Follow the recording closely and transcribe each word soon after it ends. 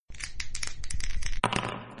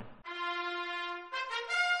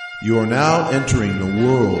You are now entering the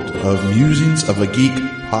world of Musings of a Geek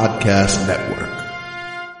podcast network.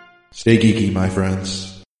 Stay geeky, my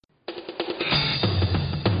friends.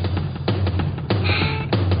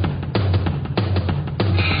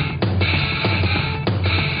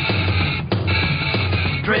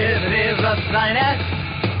 Derivative of sin x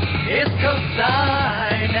is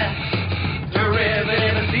cosine x.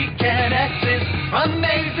 Derivative of secant x is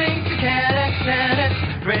amazing secant x and x.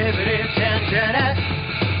 Derivative tangent x,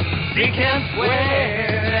 secant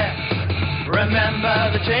squared x. Remember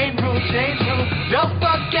the chain rule, don't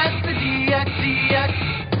forget the dx, dx.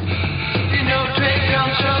 You know trig,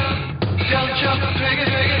 don't choke, trigger, rule.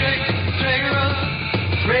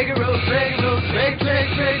 Trigger rule, trig, rule,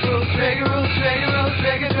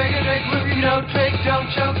 you know, trig, don't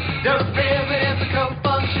choke, derivative, the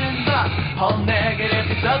cofunctions are all negative.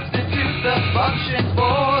 You substitute the function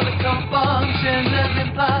for the cofunctions as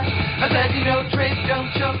implied. I said, you know, trig, don't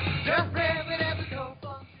choke, derivative, the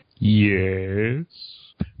cofunctions. Yes.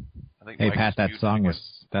 Hey, Pat, that song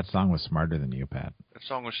was smarter than you, Pat. That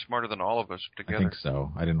song was smarter than all of us together. I think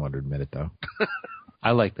so. I didn't want to admit it, though.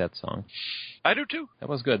 I like that song. I do, too. That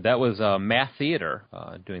was good. That was Math Theater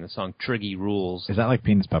doing the song Triggy Rules. Is that like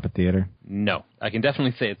Penis Puppet Theater? No. I can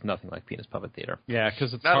definitely say it's nothing like Penis Puppet Theater. Yeah,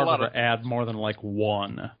 because it's Not harder to add more than like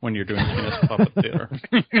one when you're doing Penis Puppet Theater.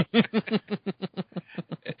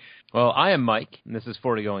 Well, I am Mike, and this is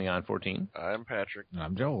 40 Going on 14. I'm Patrick. And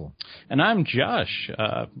I'm Joel. And I'm Josh,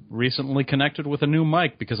 recently connected with a new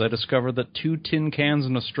mic because I discovered that 2 tin cans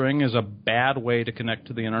and a string is a bad way to connect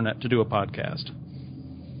to the internet to do a podcast.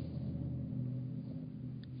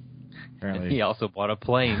 Apparently. And he also bought a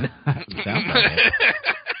plane. Sounds like it.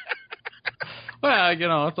 Well, you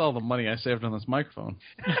know, it's all the money I saved on this microphone.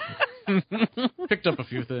 Picked up a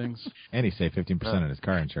few things. And he saved 15% on his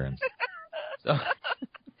car insurance.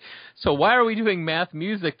 So why are we doing math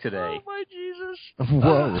music today? Oh, my Jesus.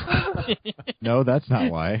 Whoa. No, that's not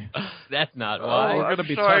why. That's not why. We're I'm gonna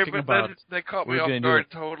be sorry, talking but about- they caught me We're off gonna do guard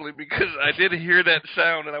it. totally because I did hear that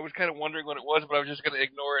sound and I was kind of wondering what it was, but I was just going to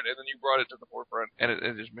ignore it, and then you brought it to the forefront, and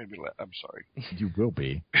it just made me laugh. I'm sorry. You will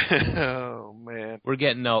be. Oh, man. We're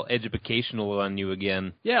getting all educational on you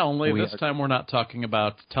again. Yeah, only We this are- time we're not talking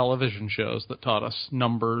about television shows that taught us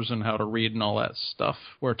numbers and how to read and all that stuff.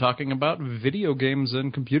 We're talking about video games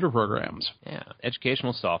and computer programs. Yeah,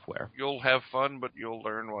 educational software. You'll have fun, but you'll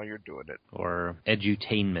learn while you're doing it. Or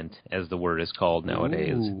edutainment, as the word is called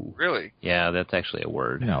nowadays. Ooh. Really? Yeah, that's actually a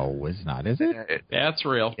word. No, it's not, is it? Yeah, That's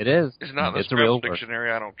real. It is. it's not in the It's a real Scrabble word.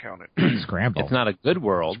 dictionary. I don't count it. Scramble. It's not a good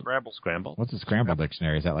world. Scrabble. What's a scramble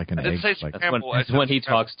dictionary? Is that like an I didn't egg? say Like, That's when, Scramble, I that's said when he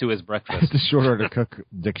Scrabble. talks to his breakfast. it's a short order cook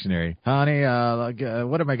dictionary. Honey,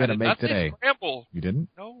 what am I I going to did make not say today? Scramble. You didn't?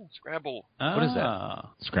 No, Scrabble. What is that? Ah.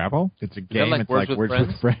 Scrabble? It's a game. like It's Words like with Words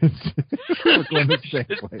with Friends. We're going the same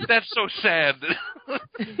place. That's so sad.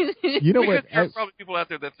 You know what? Because there are probably people out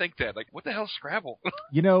there that think that. Like, what the hell's Scrabble?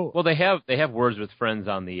 You know, Well, they have Words with Friends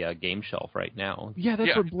on the game shelf right now. yeah, that's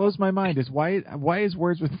Yeah. what blows my mind is why is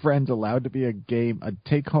Words with Friends allowed to be a game, a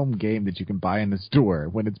take-home game that you can buy in the store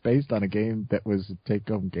when it's based on a game that was a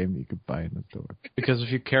take-home game that you could buy in the store? Because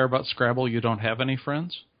if you care about Scrabble, you don't have any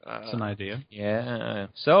friends? That's an idea. Yeah.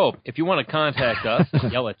 So, if you want to contact us,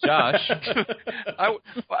 yell at Josh. I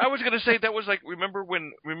was gonna say that was like remember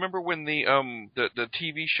when the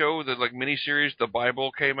TV show, the like miniseries The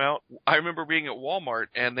Bible came out. I remember being at Walmart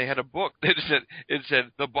and they had a book that said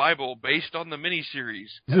The Bible based on the miniseries,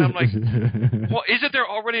 and I'm like, well, isn't there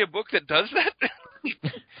already a book that does that?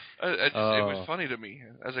 It was funny to me.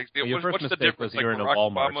 I was like, Well, your first what's the mistake difference? was Like you're in a Barack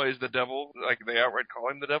Walmart. Obama is the devil. Like they outright call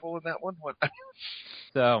him the devil in that one. What?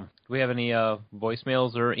 So, do we have any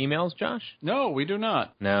voicemails or emails, Josh? No, we do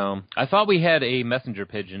not. No. I thought we had a messenger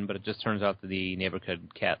pigeon, but it just turns out that the neighborhood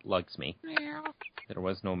cat likes me. There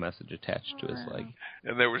was no message attached to his leg.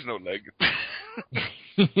 And there was no leg.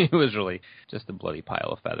 It was really just a bloody pile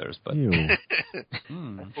of feathers. But Ew.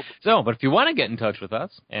 So, but if you want to get in touch with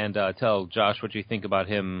us and tell Josh what you think about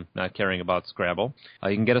him not caring about Scrabble,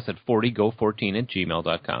 you can get us at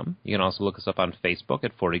 40go14@gmail.com. You can also look us up on Facebook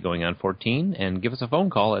at 40goingon14 and give us a phone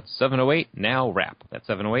call at 708-NOW-RAP. That's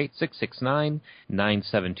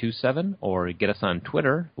 708-669-9727, or get us on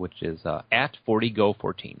Twitter, which is at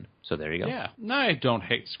 40go14. So there you go. Yeah. No, I don't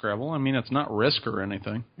hate Scrabble. I mean, it's not Risk or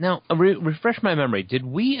anything. Now, refresh my memory. Did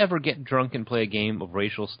we ever get drunk and play a game of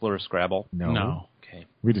racial slur Scrabble? No. Okay.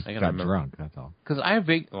 We just I got gotta remember. drunk, that's all. Because I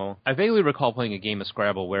vaguely recall playing a game of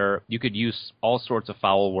Scrabble where you could use all sorts of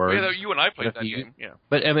foul words. Yeah, you and I played But that if you- game. Yeah.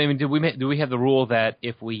 But I mean, do we have the rule that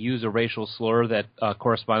if we use a racial slur that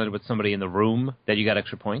corresponded with somebody in the room, that you got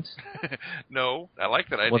extra points? No, I like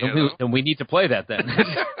that idea. Well, then we need to play that then.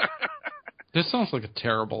 This sounds like a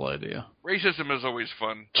terrible idea. Racism is always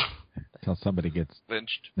fun. Until somebody gets...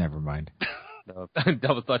 Lynched. Never mind. No, I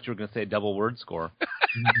thought you were going to say double word score.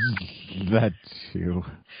 That too.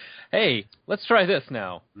 Hey, let's try this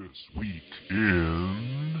now. This week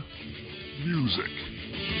in music,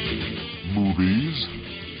 movies,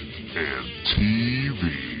 and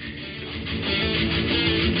TV.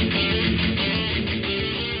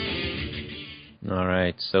 All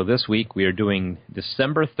right, so this week we are doing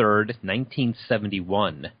December 3rd,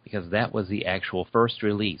 1971, because that was the actual first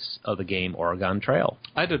release of the game Oregon Trail.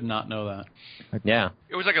 I did not know that. Yeah.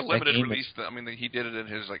 It was like a limited game release. I mean, he did it in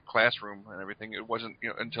his like classroom and everything. It wasn't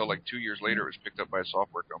until like 2 years later it was picked up by a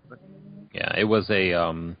software company. Yeah, it was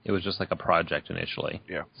just like a project initially.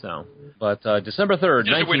 Yeah. So, but December 3rd,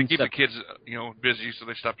 Just a way to keep the 1970. kids, busy so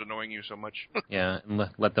they stopped annoying you so much. Yeah, and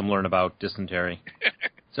let them learn about dysentery.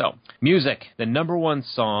 So, music. The number one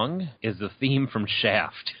song is the theme from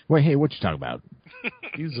Shaft. Wait, hey, what you talking about?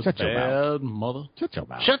 He's a Shut your mouth. bad mother. Shut your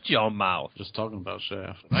mouth. Shut your mouth. Just talking about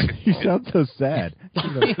Shaft. You sound so sad.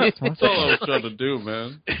 That's all I was trying to do,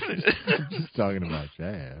 man. Just talking about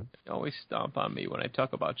Shaft. You always stomp on me when I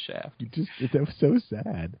talk about Shaft. That was so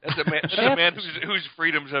sad. That's a man whose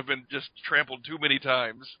freedoms have been just trampled too many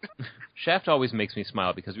times. Shaft always makes me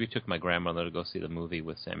smile because we took my grandmother to go see the movie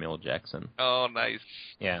with Samuel L. Jackson. Oh, nice.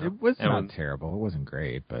 Yeah. It was And not when- terrible. It wasn't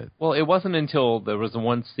great, but Well, it wasn't until there was the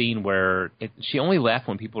one scene where she only laughed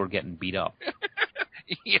when people were getting beat up.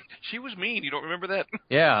 Yeah, she was mean. You don't remember that?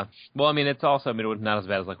 Yeah. Well, I mean, it was not as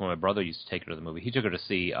bad as like when my brother used to take her to the movie. He took her to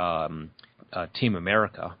see Team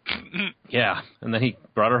America. Yeah. And then he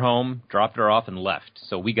brought her home, dropped her off, and left.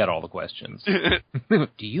 So we got all the questions. Do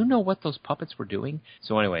you know what those puppets were doing?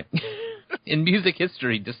 So anyway, in music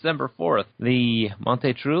history, December 4th, the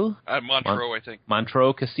Montreux Montreux, I think.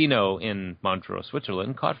 Montreux Casino in Montreux,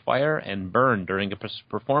 Switzerland, caught fire and burned during a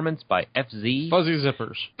performance by FZ Fuzzy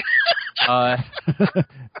zippers.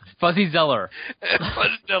 Fuzzy Zeller. Buzz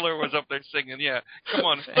Diller was up there singing. Yeah, come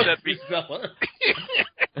on, who would that be?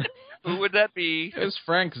 Who would that be? It's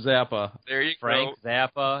Frank Zappa. There you Frank go.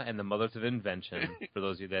 Zappa and the Mothers of Invention. For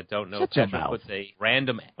those of you that don't know, Shut your Patrick mouth. puts a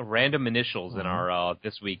random initials in our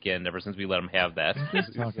this weekend ever since we let him have that. he's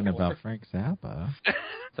talking about Frank Zappa.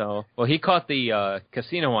 So, well, he caught the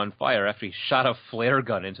casino on fire after he shot a flare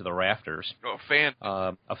gun into the rafters. Oh, fan.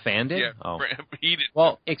 A fan did? Yeah, Oh. he did.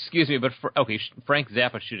 Well, excuse me, but Frank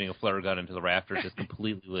Zappa shooting a flare gun into the rafters is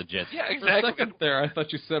completely legit. Yeah, For a exactly. second there, I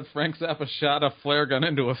thought you said Frank Zappa shot a flare gun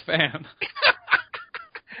into a fan.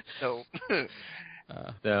 So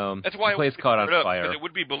The that's why place caught on up, fire. because it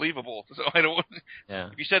would be believable. So I don't. Yeah.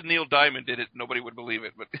 If you said Neil Diamond did it, nobody would believe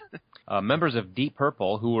it. But Members of Deep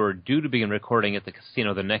Purple, who were due to begin recording at the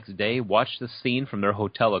casino the next day, watched the scene from their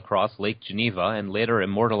hotel across Lake Geneva and later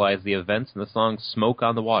immortalized the events in the song Smoke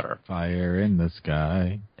on the Water. Fire in the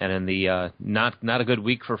sky. And in the not a good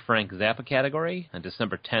week for Frank Zappa category, on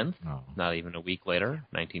December 10th, Oh. not even a week later,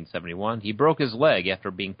 1971, he broke his leg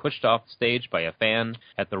after being pushed off stage by a fan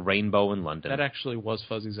at the Rainbow in London. That actually was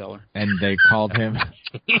Fuzzy Zeller. And they called him,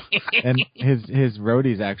 and his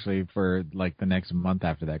roadies actually for like the next month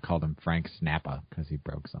after that called him Frank Snappa because he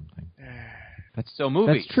broke something. So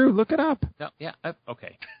movies. That's true. Look it up. No, yeah,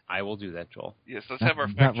 okay. I will do that, Joel. yes, let's have our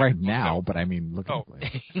Not fact right checkers. now, but I mean, look it Oh. up later.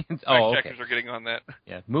 Fact Oh, okay. checkers are getting on that.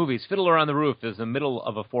 Yeah, movies. Fiddler on the Roof is the middle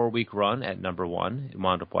of a 4-week run at number one. It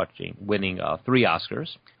wound up winning 3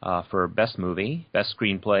 Oscars for Best Movie, Best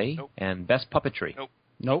Screenplay, Nope. and Best Puppetry. Nope.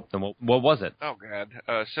 Nope. Then what was it? Oh God,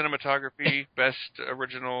 cinematography, best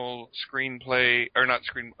original screenplay, or not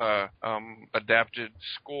adapted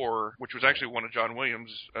score, which was actually one of John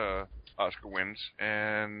Williams' Oscar wins,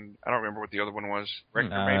 and I don't remember what the other one was. Rector,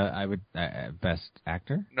 maybe? I would best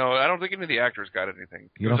actor. No, I don't think any of the actors got anything.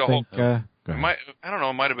 You It was don't a whole- think? Go ahead. I don't know.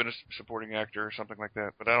 It might have been a supporting actor or something like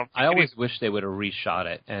that, but I don't. Think I always wish they would have reshot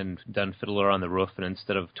it and done Fiddler on the Roof, and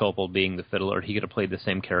instead of Topol being the fiddler, he could have played the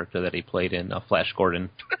same character that he played in Flash Gordon.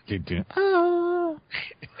 Ah.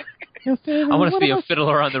 I want to see a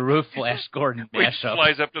Fiddler on the Roof Flash Gordon Wait, mashup.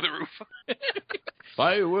 flies up to the roof. If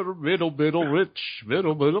I were middle rich,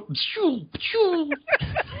 middle, shoo, shoo.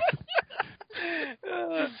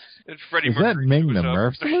 It's Freddie Is that Mercury. Ming who the was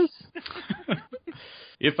up. Merciless?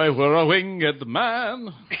 If I were a winged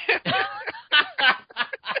man.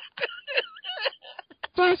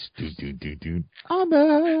 Flash, on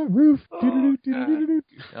the roof.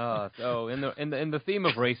 So in the theme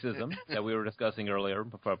of racism that we were discussing earlier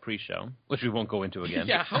before our pre-show, which we won't go into again.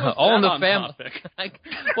 Yeah, how is All in that the on Family. topic?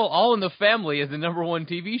 Well, All in the Family is the number one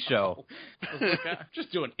TV show.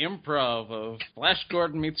 Just doing improv of Flash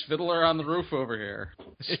Gordon meets Fiddler on the Roof over here.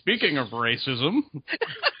 Speaking of racism,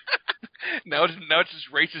 Now it's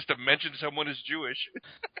just racist to mention someone is Jewish.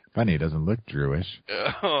 Funny, it doesn't look Jewish.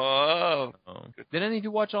 Oh. Oh. Did any of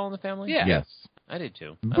you watch All in the Family? Yeah. Yes. I did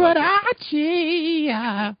too. But Archie.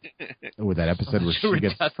 Oh, that episode where she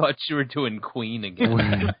gets. I thought you were doing Queen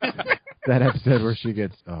again. That episode where she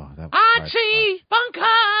gets. Oh, that was Archie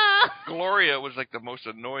Bunker. Gloria was like the most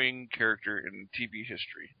annoying character in TV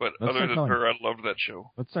history. But Let's other start than calling- her, I loved that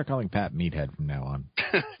show. Let's start calling Pat Meathead from now on.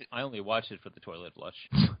 I only watched it for the toilet flush.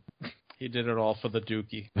 He did it all for the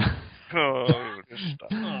Dookie. Oh, just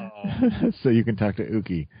stop. So you can talk to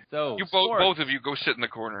Uki. So You sports. both of you go sit in the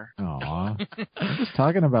corner. Aw. I'm just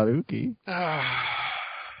talking about Uki.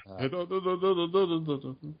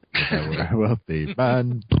 Wealthy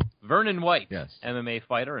man. Vernon White, Yes. MMA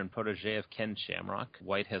fighter and protege of Ken Shamrock.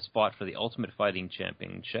 White has fought for the Ultimate Fighting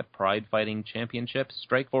Championship, Pride Fighting Championship,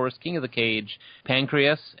 Strikeforce, King of the Cage,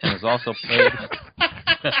 Pancreas, and has also played...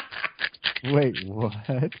 Wait, what?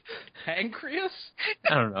 Pancreas?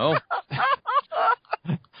 I don't know.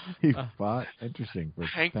 He fought. Interesting. For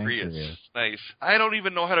Pancreas. Nice. I don't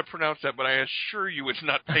even know how to pronounce that, but I assure you it's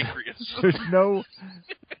not pancreas. There's no.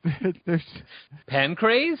 There's.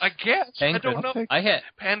 Pancreas? I guess. I don't know. I had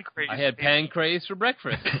Pancreas. pancreas for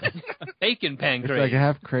breakfast. Bacon It's pancreas. like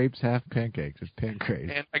half crepes, half pancakes. It's pancreas.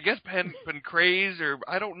 And I guess pancreas, or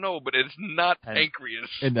I don't know, but it's not pancreas.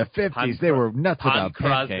 In the 50s, they were nuts about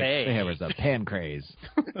Pancrase. pancakes. There was a pancrase.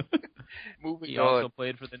 Moving He on. also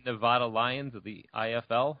played for the Nevada Lions of the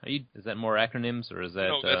IFL. Is that more acronyms, or is that...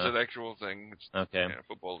 No, that's an actual thing. It's Okay.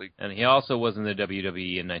 football league. And he also was in the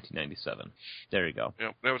WWE in 1997. There you go.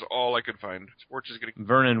 Yeah, that was all I could find. Sports is getting.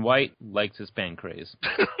 Vernon White likes his pancreas.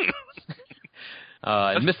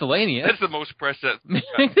 And miscellaneous. That's the most press that in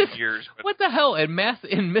years. But What the hell?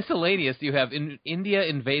 In miscellaneous, you have India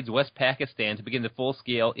invades West Pakistan to begin the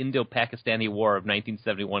full-scale Indo-Pakistani War of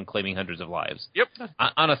 1971, claiming hundreds of lives. Yep.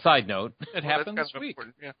 On a side note, It Well, happened that's this kind of week.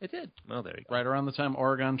 important, yeah. it did. Well, there you go. Right around the time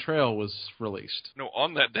Oregon Trail was released. No,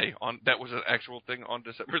 on that day, that was an actual thing on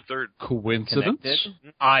December 3rd. Coincidence?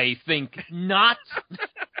 Connected? I think not.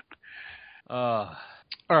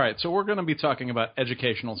 All right, so we're going to be talking about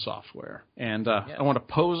educational software. And I want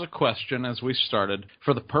to pose a question as we started.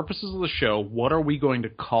 For the purposes of the show, what are we going to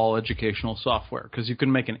call educational software? Because you can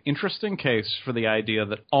make an interesting case for the idea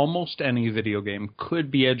that almost any video game could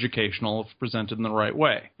be educational if presented in the right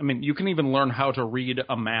way. I mean, you can even learn how to read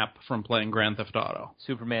a map from playing Grand Theft Auto.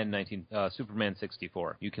 Superman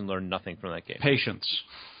 64. You can learn nothing from that game. Patience.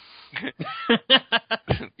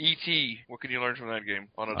 E.T. What can you learn from that game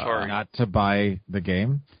on Atari? Not to buy the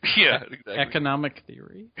game. Yeah, exactly. Economic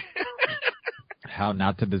theory. How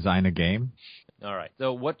not to design a game. All right.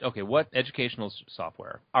 So what educational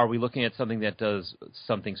software? Are we looking at something that does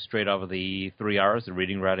something straight out of the 3 R's, the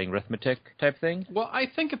reading, writing, arithmetic type thing? Well, I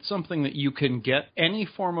think it's something that you can get any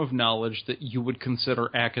form of knowledge that you would consider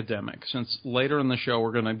academic, since later in the show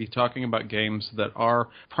we're going to be talking about games that are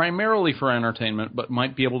primarily for entertainment but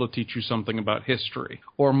might be able to teach you something about history,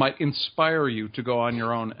 or might inspire you to go on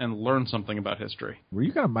your own and learn something about history. Were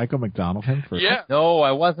you going to Michael McDonald him for? Yeah. No,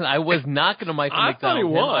 I wasn't. I was not going to Michael I thought he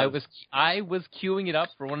McDonald him. was. I was queuing it up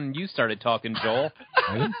for when you started talking, Joel.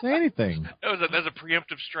 I didn't say anything. That's a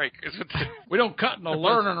preemptive strike. Isn't it? We don't cut no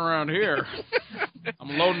learning around here.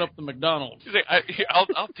 I'm loading up the McDonald's. He's like,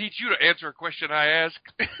 I'll teach you to answer a question I ask.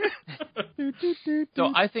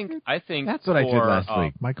 So I think That's what I did for, last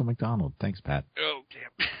week. Michael McDonald. Thanks, Pat. Oh,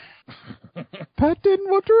 damn. Pat didn't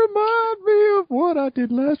want to remind me of what I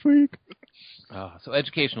did last week. So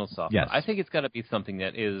educational software. Yes. I think it's got to be something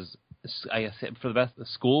that is, I guess, for the best,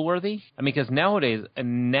 school worthy. I mean, because nowadays,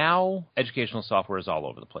 now educational software is all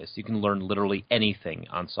over the place. You can learn literally anything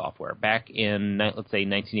on software. Back in, let's say,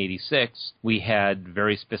 1986, we had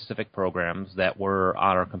very specific programs that were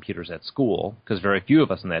on our computers at school, because very few of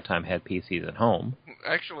us in that time had PCs at home.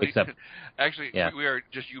 Actually, Yeah. we are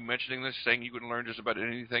just you mentioning this, saying you can learn just about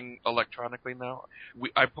anything electronically now.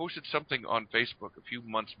 I posted something on Facebook a few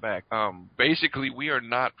months back. Basically, we are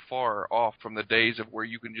not far off from the days of where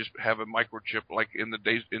you can just have a microchip, like in the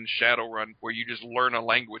days in Shadowrun, where you just learn a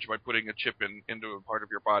language by putting a chip into a part of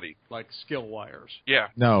your body. Like skill wires. Yeah.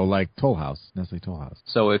 No, like Toll House. Nestle Toll House.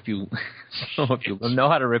 So if you know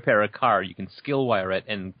how to repair a car, you can skill wire it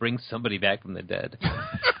and bring somebody back from the dead.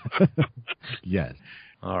 Yes.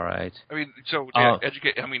 All right. I mean, so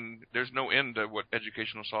there's no end to what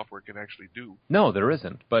educational software can actually do. No, there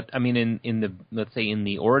isn't. But I mean, let's say in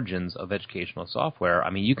the origins of educational software,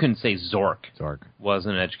 I mean, you can say Zork was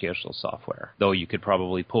an educational software, though you could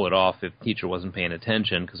probably pull it off if the teacher wasn't paying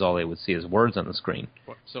attention, because all they would see is words on the screen.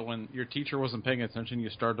 So when your teacher wasn't paying attention,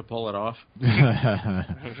 you started to pull it off?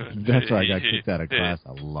 That's why I got kicked out of class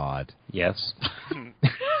a lot. Yes.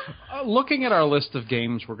 looking at our list of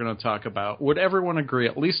games we're going to talk about, would everyone agree,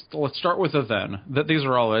 at least let's start with a then, that these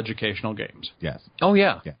are all educational games? Yes. Oh,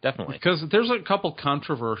 yeah, Yeah. definitely. Because there's a couple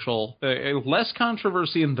controversial, less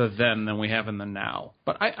controversy in the then than we have in the now.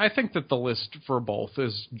 But I think that the list for both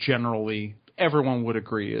is generally, everyone would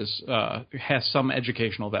agree, has some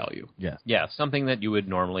educational value. Yes. Yeah, something that you would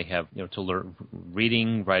normally have, to learn: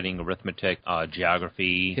 reading, writing, arithmetic,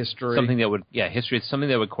 geography, History. Something that would, history. It's something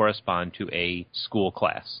that would correspond to a school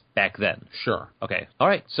class back then. Sure. Okay. All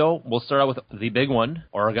right. So we'll start out with the big one,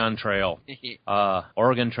 Oregon Trail.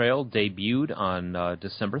 Oregon Trail debuted on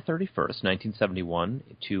December 31st, 1971,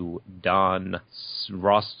 to Don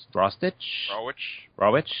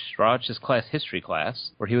Rowich's class history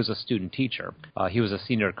class, where he was a student teacher. He was a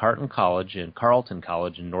senior at Carleton College in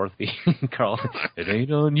Northfield. Carleton. It ain't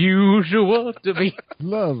unusual to be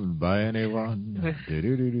Loved by anyone.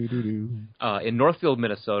 in Northfield,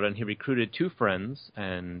 Minnesota, and he recruited two friends,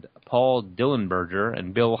 and Paul Dillenberger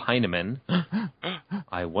and Bill Heineman.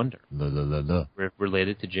 I wonder,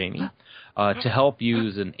 related to Jamie, to help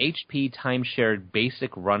use an HP time-shared BASIC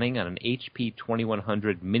running on an HP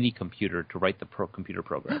 2100 mini computer to write the computer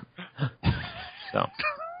program. So.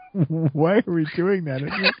 Why are we doing that?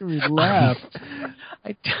 It's making me laugh.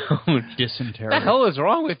 I don't. Dysentery. What the hell is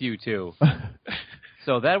wrong with you two?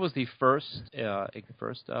 So that was the first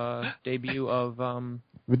debut of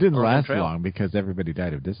It didn't Oregon last Trail. long because everybody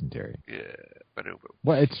died of dysentery. Yeah, but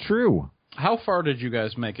Well, it's true. How far did you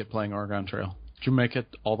guys make it playing Oregon Trail? Did you make it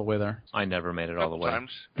all the way there? I never made it all the way. times.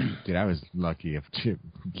 Dude, I was lucky if...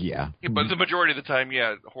 Yeah. Yeah, but the majority of the time,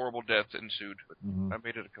 horrible deaths ensued. But Mhm. I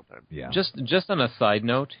made it a couple times. Yeah. Just on a side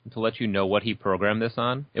note, to let you know what he programmed this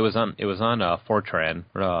on, it was on a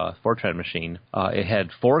Fortran machine. It had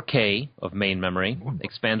 4K of main memory,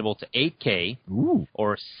 expandable to 8K, Ooh.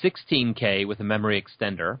 or 16K with a memory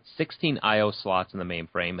extender, 16 I/O slots in the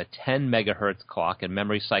mainframe, a 10 megahertz clock, and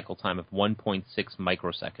memory cycle time of 1.6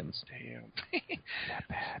 microseconds. Damn. That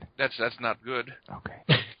bad. That's not good.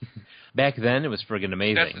 Okay. Back then, it was friggin'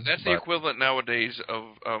 amazing. That's the but equivalent nowadays of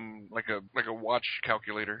like a watch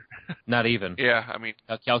calculator. Not even. Yeah, I mean,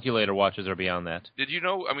 Calculator watches are beyond that. did you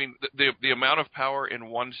know? I mean, the amount of power in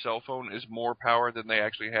one cell phone is more power than they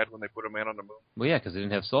actually had when they put a man on the moon. Well, yeah, because they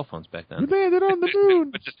didn't have cell phones back You then. landed on the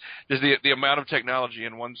moon. But just the amount of technology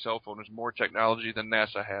in one cell phone is more technology than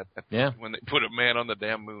NASA had Yeah. when they put a man on the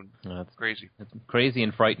damn moon. That's Crazy. crazy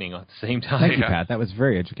and frightening at the same time. Thank you, Yeah. Pat. That was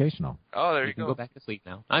very educational. Oh, there you can go. go back to sleep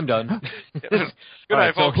now. I'm done. Good All night,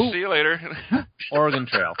 right, so folks. who- See you later. Oregon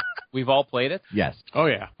Trail. We've all played it? Yes. Oh,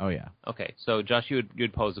 yeah. Oh, yeah. Okay, so Josh,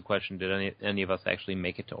 you'd pose the question, did any of us actually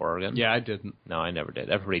make it to Oregon? Yeah, I didn't. No, I never did.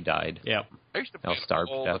 Everybody died. Yeah. I used to I'll play it starve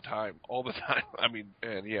to all death. the time. All the time. I mean,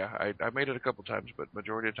 and yeah, I made it a couple times, but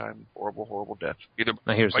majority of the time, horrible deaths. Either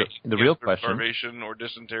Now here's by the real or question. starvation or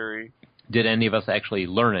dysentery. Did any of us actually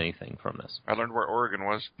learn anything from this? I learned where Oregon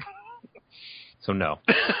was. So no.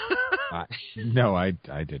 No, I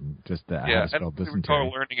didn't. Just how Yeah, to I spell don't recall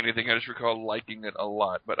dysentery. learning anything. I just recall liking it a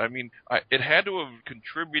lot. But I mean, it had to have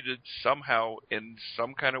contributed somehow in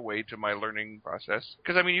some kind of way to my learning process.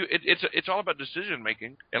 Because I mean, it's all about decision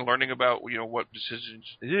making and learning about what decisions.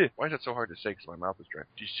 Why is that so hard to say? Because my mouth is dry.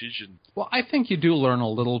 Decision. Well, I think you do learn a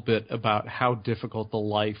little bit about how difficult the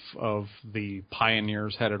life of the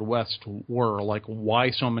pioneers headed west were, like why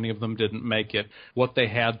so many of them didn't make it, what they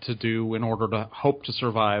had to do in order to hope to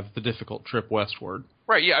survive the difficult trip westward.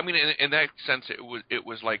 Right. Yeah. I mean, in that sense, it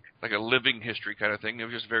was like a living history kind of thing. It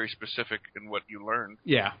was just very specific in what you learned.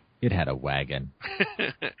 Yeah. It had a wagon.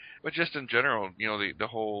 But just in general, the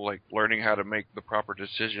whole like learning how to make the proper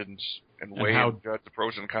decisions and weigh how- and judge the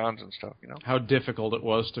pros and cons and stuff. How difficult it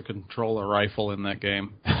was to control a rifle in that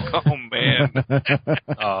game. Oh man.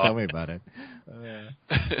 Tell me about it.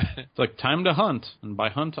 It's like time to hunt, and by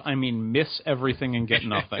hunt I mean miss everything and get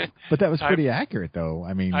nothing. But that was Time- pretty accurate, though.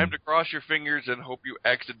 I mean, Time to cross your fingers and hope you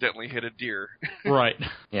accidentally hit a deer. Right.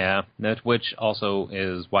 Yeah, which also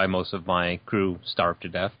is why most of my crew starved to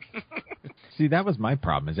death. see, that was my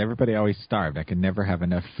problem. Is everybody always starved? I could never have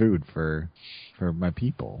enough food for my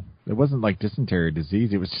people. It wasn't like dysentery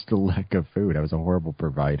disease. It was just a lack of food. I was a horrible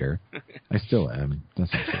provider. I still am.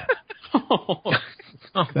 That's not true.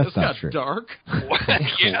 That's This not got true. dark.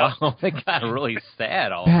 Yeah. Wow, it got really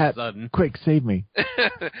sad all Pat, of a sudden. quick, save me.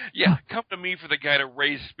 Yeah, come to me for the guy to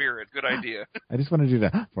raise spirit. Good idea. I just want to do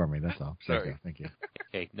that for me. That's all. Sorry. Thank you.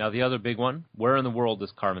 Okay, now the other big one. Where in the world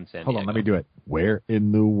is Carmen Sandiego? Hold on, let me do it. Where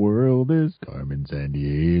in the world is Carmen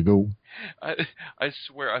Sandiego? I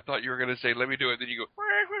swear, I thought you were going to say, let me do it. Then you go,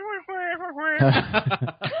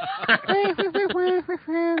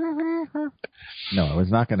 No, I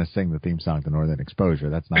was not going to sing the theme song to Northern Exposure.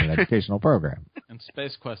 That's not an educational program. And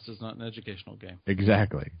Space Quest is not an educational game.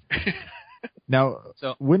 Exactly. Now,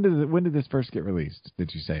 So- when did this first get released?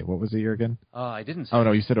 Did you say what was the year again? I didn't say Oh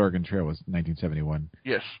no, you said Oregon Trail was 1971.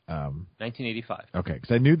 Yes. 1985. Okay,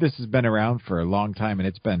 because I knew this has been around for a long time, and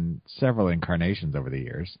it's been several incarnations over the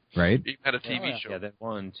years, right? You had a TV show. Yeah, that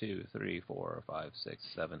 1, 2, 3, 4, 5, 6,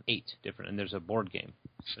 7, 8 different, and there's a board game.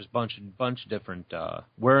 There's a bunch of different.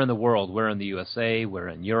 Where in the world? Where in the USA? Where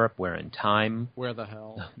in Europe? Where in time? Where the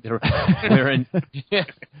hell? Where in? Yeah.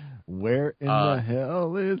 Where in the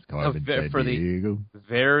hell is Carmen for the- Sandiego?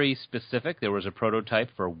 Very specific. There was a prototype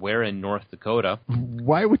for where in North Dakota.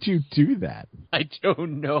 Why would you do that? I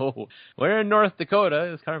don't know. Where in North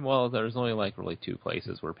Dakota is Carmen? Well, there's only like really 2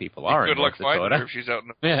 places where people are Good in luck North finding Dakota. her if she's out in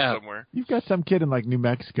the Yeah. somewhere. You've got some kid in like New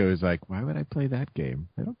Mexico who's like, why would I play that game?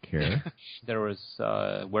 I don't care. There was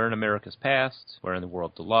Where in America's Past, Where in the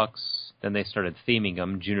World Deluxe. Then they started theming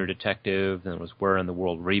them, Junior Detective. Then it was Where in the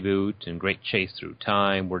World Reboot and Great Chase Through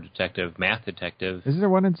Time, Word Detective, Math Detective. Isn't there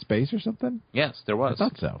one in space or something? Yes, there I was.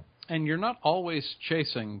 thought so. And you're not always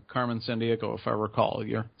chasing Carmen Sandiego, if I recall.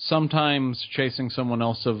 You're sometimes chasing someone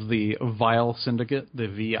else of the Vile Syndicate, the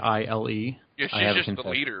VILE. Yeah, I have a she's just the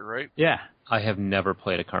confession. leader, right? Yeah. I have never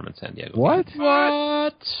played a Carmen Sandiego What? game.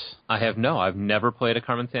 What? I've never played a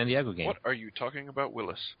Carmen Sandiego game. What are you talking about,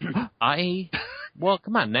 Willis? Well,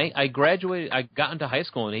 come on. I graduated, I got into high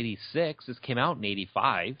school in 86. This came out in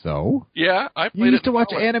 85. So? Yeah, I played You used it to watch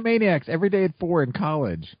in college. Animaniacs every day at 4 in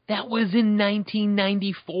college. That was in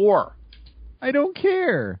 1994. I don't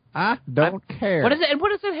care. I don't care. What does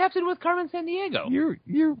that have to do with Carmen Sandiego?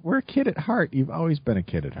 We're a kid at heart. You've always been a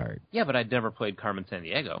kid at heart. Yeah, but I'd never played Carmen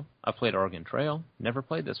Sandiego. I played Oregon Trail. Never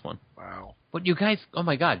played this one. Wow. But you guys, oh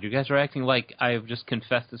my God, you guys are acting like I've just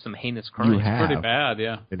confessed to some heinous crime. You have. Pretty bad,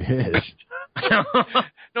 yeah. It is.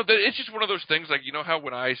 No, it's just one of those things, like, you know how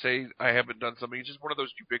when I say I haven't done something, it's just one of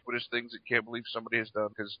those ubiquitous things that you can't believe somebody has done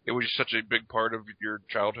because it was just such a big part of your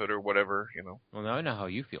childhood or whatever, you know. Well, now I know how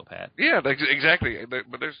you feel, Pat. Yeah, exactly.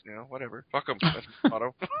 But there's, you know, whatever. Fuck them. That's my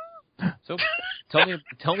motto. So,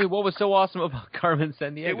 tell me what was so awesome about Carmen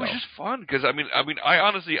Sandiego. It was just fun because I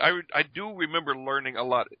honestly I do remember learning a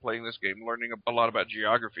lot playing this game, learning a lot about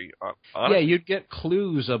geography. Yeah, Honestly. you'd get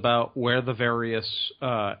clues about where the various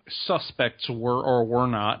suspects were or were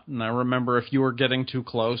not. And I remember if you were getting too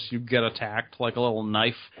close, you'd get attacked. Like a little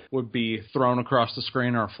knife would be thrown across the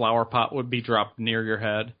screen or a flower pot would be dropped near your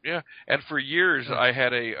head. Yeah, and for years I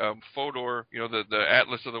had a Fodor, you know, the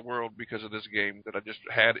Atlas of the World because of this game that I just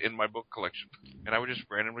had in my book collection, and I would just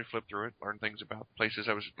randomly flip through it, learn things about places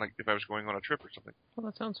I was like if I was going on a trip or something. Well,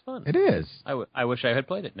 that sounds fun. It is. I wish I had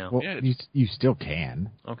played it now. Well, Yeah, you still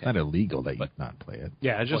can. Okay. It's not illegal that you not play it.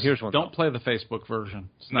 Yeah, just here's one don't though. play the Facebook version.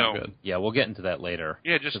 It's not No. good. Yeah, we'll get into that later.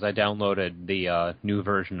 Yeah, just Because I downloaded the new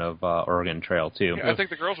version of Oregon Trail, too. yeah, I think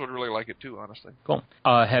the girls would really like it too, honestly. Cool.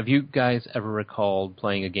 Have you guys ever recalled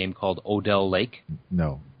playing a game called Odell Lake?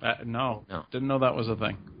 No. No, No. didn't know that was a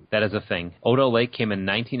thing. That is a thing. Odell Lake came in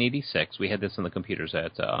 1986. We had this on the computers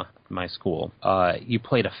at my school. You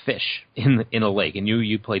played a fish in a lake, and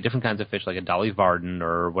you played different kinds of fish, like a Dolly Varden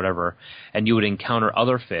or whatever, and you would encounter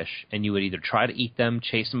other fish, and you would either try to eat them,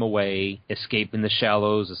 chase them away, escape in the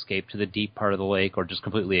shallows, escape to the deep part of the lake, or just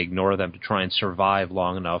completely ignore them to try and survive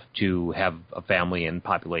long enough to have a family and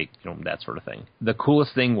populate, that sort of thing. The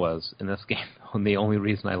coolest thing was, in this game, and the only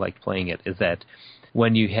reason I liked playing it, is that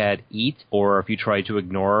when you had eat, or if you tried to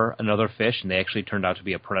ignore another fish and they actually turned out to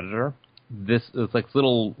be a predator, this is like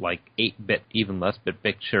little 8-bit, even less bit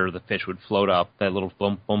picture. The fish would float up, that little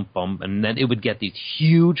bump, bump, bump, and then it would get these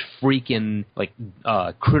huge freaking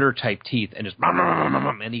critter type teeth and just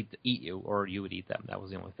and eat you, or you would eat them. That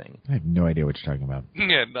was the only thing. I have no idea what you're talking about.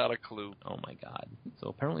 Yeah, not a clue. Oh my God! So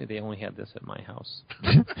apparently they only had this at my house.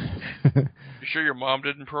 You sure your mom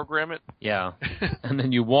didn't program it? Yeah, and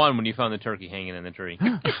then you won when you found the turkey hanging in the tree.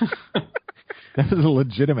 That was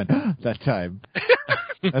legitimate that time.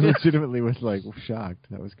 I legitimately was shocked.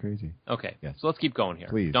 That was crazy. Okay, Yes. so let's keep going here.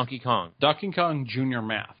 Please. Donkey Kong. Donkey Kong Junior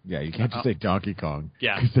Math. Yeah, you can't just say Donkey Kong.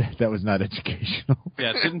 Yeah. 'Cause that was not educational.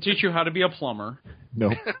 Yeah, it didn't teach you how to be a plumber.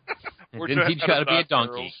 Nope. It Or didn't teach you how to be a not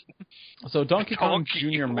donkey. girls. So Donkey Kong Donkey.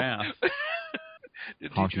 Junior Math.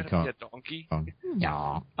 Did Honky you have Kong. to be a donkey?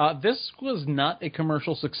 Yeah. This was not a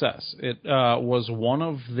commercial success. It was one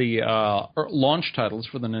of the launch titles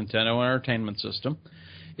for the Nintendo Entertainment System.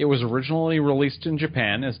 It was originally released in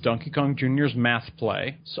Japan as Donkey Kong Jr.'s Math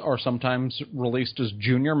Play, or sometimes released as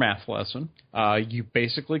Junior Math Lesson. You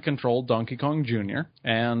basically controlled Donkey Kong Jr.,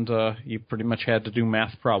 and you pretty much had to do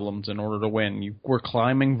math problems in order to win. You were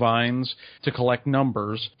climbing vines to collect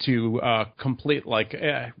numbers to complete,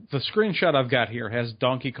 the screenshot I've got here has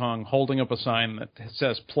Donkey Kong holding up a sign that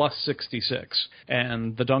says plus 66,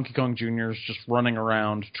 and the Donkey Kong Jr. is just running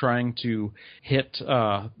around trying to hit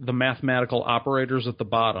the mathematical operators at the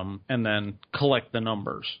bottom and then collect the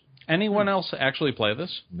numbers. Anyone else actually play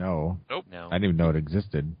this? No. Nope. No. I didn't even know it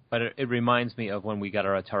existed. But it reminds me of when we got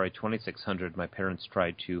our Atari 2600, my parents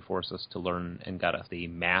tried to force us to learn and got us the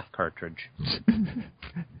math cartridge. Do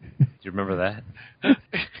you remember that?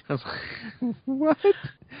 What?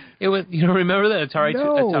 It was. You don't remember that Atari?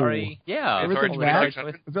 No. Atari. Yeah. It was Atari a math?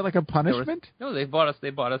 2600? Is that like a punishment? No, they bought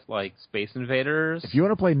us like Space Invaders. If you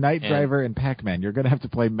want to play Night And- Driver and Pac-Man, you're going to have to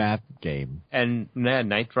play math game. And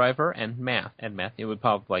Night Driver and math. It would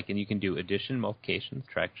pop and you can do addition, multiplication,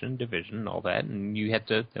 subtraction, division, all that, and you had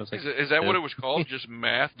to. It was like Is that what it was called? Just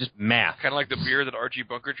math? Just math. Kind of like the beer that Archie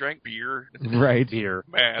Bunker drank? Beer? Right. Beer.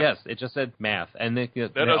 Math. Yes, it just said math, and Let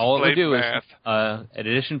us all it play would do math. is an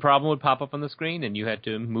addition problem would pop up on the screen, and you had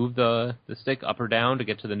to move the stick up or down to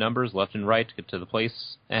get to the numbers, left and right to get to the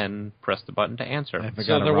place, and press the button to answer. If I So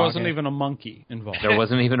got it there wrong, wasn't even a monkey involved. There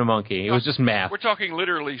wasn't even a monkey. It was just math. We're talking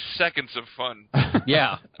literally seconds of fun.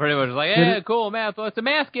 Yeah, pretty much like, Did hey, it- cool math. Well, it's a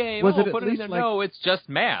math game. Was Oh, it at put it in least there. like- No, it's just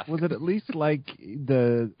math. Was it at least like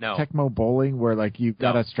the No. Tecmo Bowling where like you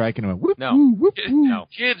got No. a strike and it went whoop, No. woo, whoop, woo. No.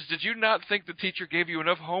 Kids, did you not think the teacher gave you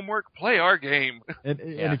enough homework? Play our game. And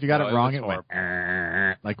Yeah, if you got no, it it wrong, was it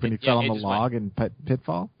went like when you Yeah, fell on it the just log in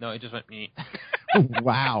Pitfall. No, it just went. Meh.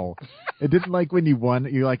 Wow. It didn't like when you won,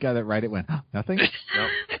 you like got it right, it went, nothing?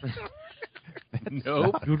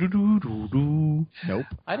 Nope. Nope.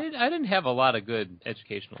 I didn't have a lot of good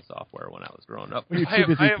educational software when I was growing up. You're I too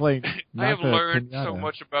have- busy playing. I have Nasa learned so Pinata.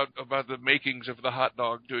 much about the makings of the hot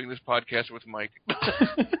dog doing this podcast with Mike.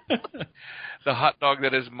 The hot dog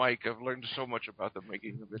that is Mike. I've learned so much about the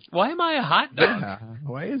making of it. Why am I a hot dog? Yeah.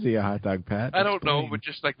 Why is he a hot dog, Pat? I don't know, Explain. but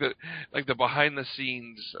just like the behind the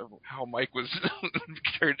scenes of how Mike was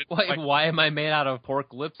turned into Mike. Why am I made out of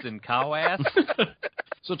pork lips and cow ass?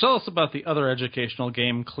 So tell us about the other educational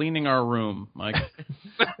game, Cleaning Our Room, Mike.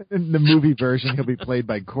 In the movie version, he'll be played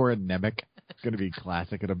by Corin Nemec. It's going to be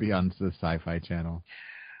classic. It'll be on the Sci-Fi Channel.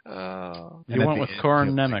 You And at went the with end, Corin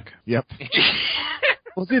he'll- Nemec. Yep.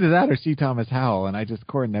 Well, it's either that or C. Thomas Howell, and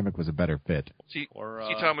Corin Nemec was a better fit. See Or,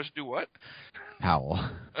 Thomas do what? Howell.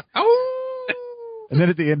 And then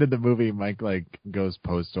at the end of the movie, Mike goes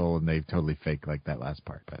postal, and they totally fake that last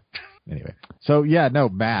part. But anyway, so yeah, no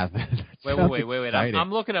math. Wait.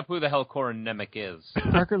 I'm looking up who the hell Corin Nemec is.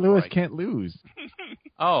 Parker Lewis Right. can't lose.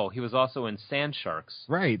 Oh, he was also in Sand Sharks.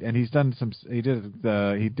 Right, and he's done some. He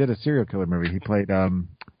did a serial killer movie. He played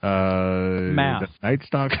Math. Night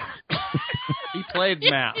Stalker. He played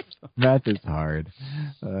math. Math is hard.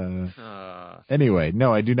 Anyway,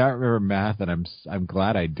 no, I do not remember math, and I'm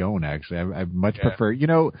glad I don't actually. I much prefer.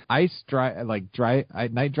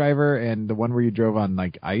 Night Driver and the one where you drove on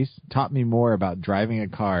ice taught me more about driving a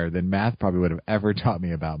car than math probably would have ever taught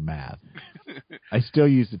me about math. I still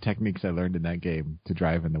use the techniques I learned in that game to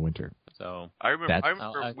drive in the winter. So I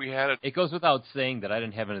remember we had it goes without saying that I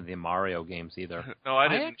didn't have any of the Mario games either. No, I I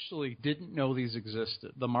didn't. actually didn't know these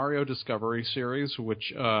existed. The Mario Discovery series,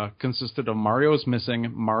 which consisted of Mario's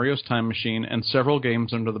Missing, Mario's Time Machine, and several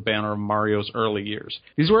games under the banner of Mario's early years.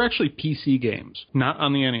 These were actually PC games, not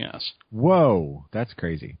on the NES. Whoa, that's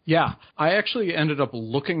crazy. Yeah, I actually ended up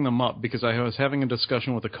looking them up because I was having a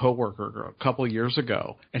discussion with a coworker a couple of years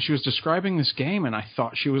ago, and she was describing this game, and I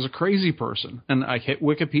thought she was a crazy person. And I hit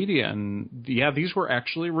Wikipedia, and yeah, these were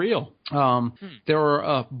actually real. They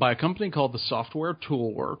were by a company called the Software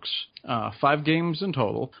Toolworks. 5 games in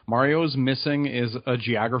total. Mario's Missing is a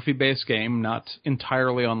geography-based game, not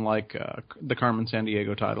entirely unlike the Carmen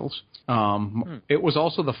Sandiego titles. It was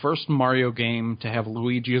also the first Mario game to have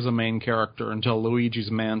Luigi as a main character until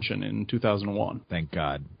Luigi's Mansion in 2001. Thank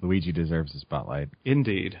God. Luigi deserves the spotlight.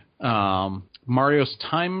 Indeed. Mario's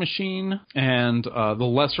Time Machine and the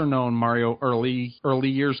lesser-known Mario early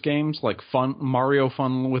years games like Mario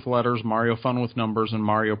Fun with Letters, Mario Fun with Numbers, and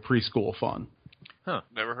Mario Preschool Fun. Huh.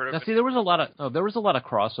 Never heard of Now, it. see, there was a lot of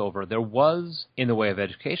crossover. There was in the way of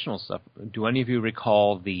educational stuff. Do any of you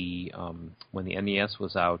recall when the NES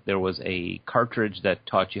was out? There was a cartridge that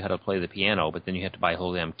taught you how to play the piano, but then you had to buy a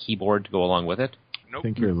whole damn keyboard to go along with it. I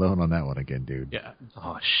think you're alone on that one again, dude. Yeah.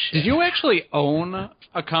 Oh shit! Did you actually own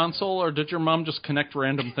a console, or did your mom just connect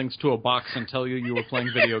random things to a box and tell you were playing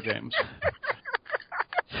video games?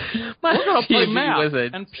 We're going to play PhD math was a-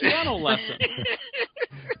 and piano lesson.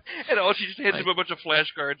 And all she just hands him a bunch of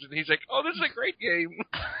flashcards, and he's like, "Oh, this is a great game."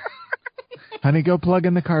 Honey, go plug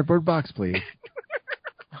in the cardboard box, please.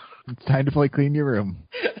 It's time to play Clean Your Room.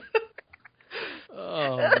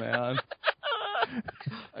 Oh, man.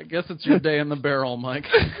 I guess it's your day in the barrel, Mike.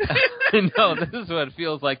 No, this is what it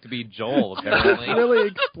feels like to be Joel, apparently. It really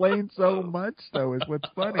explains so much, though, is what's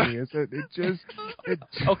funny. Is it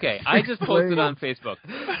Okay, I just posted on Facebook.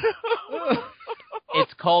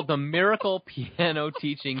 It's called the Miracle Piano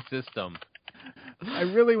Teaching System. I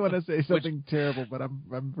really want to say something terrible, but I'm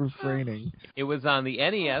refraining. It was on the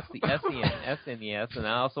NES, the SNES, and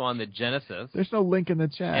also on the Genesis. There's no link in the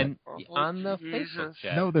chat. And on the Facebook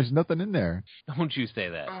chat. No, there's nothing in there. Don't you say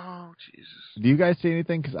that. Oh, Jesus. Do you guys see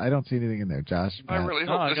anything? Because I don't see anything in there. Josh, I Matt. really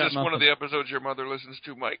No, I hope got this is one of nothing. the episodes your mother listens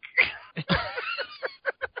to, Mike.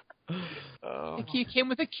 Oh. It came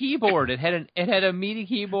with a keyboard. It had a MIDI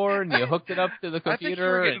keyboard, and you hooked it up to the I think you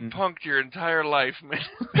computer. were getting punked your entire life, man.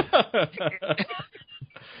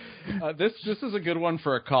 This is a good one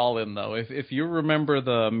for a call-in, though. If you remember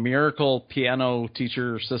the Miracle Piano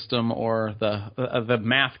Teacher System or the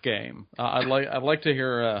math game, I'd like to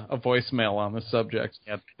hear a voicemail on this subject.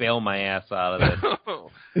 Yeah, bail my ass out of it.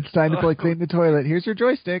 It's time to play Clean the Toilet. Here's your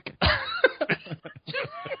joystick.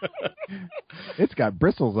 It's got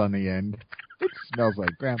bristles on the end. It smells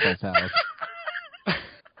like Grandpa's house.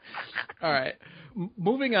 All right.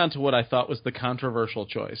 Moving on to what I thought was the controversial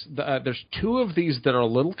choice. There's two of these that are a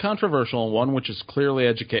little controversial and one which is clearly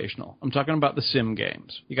educational. I'm talking about the Sim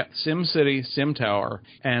games. You got Sim City, Sim Tower,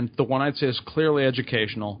 and the one I'd say is clearly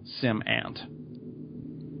educational, Sim Ant.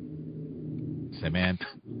 Cement.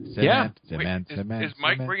 Yeah. Cement. Wait, Cement. is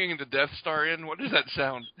Mike cement. bringing the Death Star in? What does that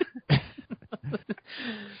sound?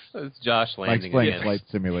 It's Josh Mike's landing playing again. Flight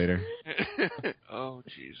Simulator. Oh,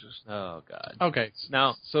 Jesus. Oh, God. Okay.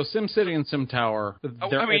 Now, So Sim City and Sim Tower. Oh,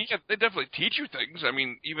 they're I mean, yeah, they definitely teach you things. I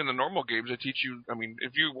mean, even the normal games, they teach you. I mean,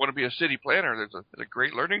 if you want to be a city planner, there's a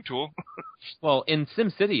great learning tool. well, in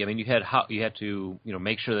SimCity, I mean, you had to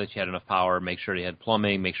make sure that you had enough power, make sure you had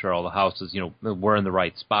plumbing, make sure all the houses were in the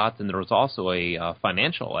right spots, and there was also a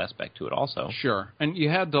financial aspect to it also. Sure. And you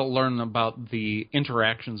had to learn about the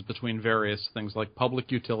interactions between various things like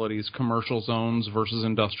public utilities, commercial zones versus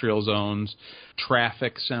industrial zones,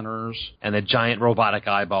 traffic centers. And the giant robotic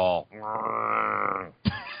eyeball.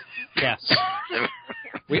 Yes.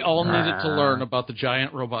 We all needed to learn about the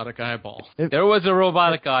giant robotic eyeball. There was a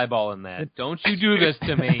robotic eyeball in that. Don't you do this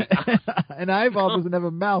to me. An eyeball doesn't have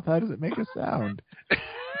a mouth. How does it make a sound?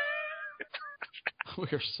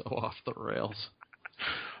 We're so off the rails.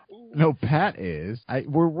 No, Pat is.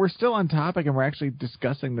 We're still on topic, and we're actually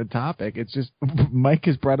discussing the topic. It's just Mike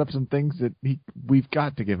has brought up some things that we've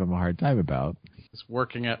got to give him a hard time about. He's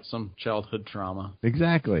working at some childhood trauma.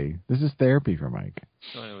 Exactly. This is therapy for Mike.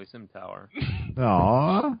 So anyway, Sim Tower.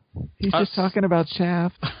 Aw. He's just talking about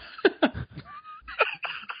Shaft.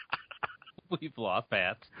 We've lost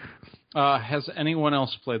Pat. Has anyone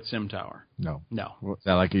else played Sim Tower? No. No. Is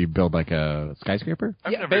that like you build like a skyscraper?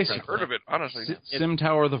 I've Yeah, never even basically. heard of it, honestly. Sim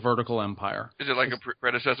Tower, the Vertical Empire. Is it like a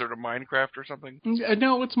predecessor to Minecraft or something?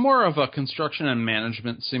 No, it's more of a construction and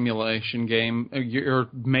management simulation game. You're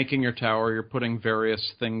making your tower, you're putting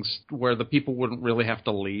various things where the people wouldn't really have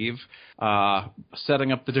to leave,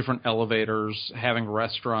 setting up the different elevators, having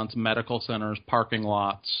restaurants, medical centers, parking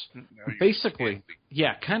lots. No, you Basically, can't.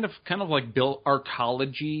 yeah, kind of like built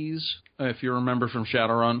arcologies, if you remember from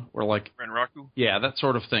Shadowrun, where like Renraku? yeah, that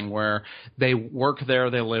sort of thing where they work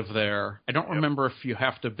there, they live there. I don't remember if you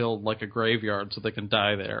have to build like a graveyard so they can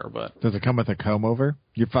die there, but Does it come with a comb over?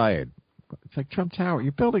 You're fired. It's like Trump Tower.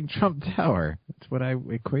 You're building Trump Tower. That's what I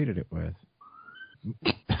equated it with.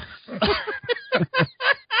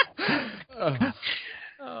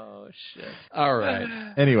 Oh, shit. all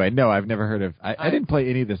right. Anyway, no, I've never heard of. I didn't play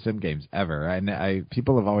any of the sim games ever, and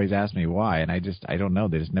people have always asked me why, and I don't know.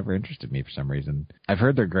 They just never interested me for some reason. I've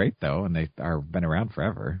heard they're great though, and they are been around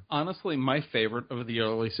forever. Honestly, my favorite of the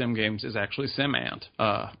early sim games is actually Sim Ant.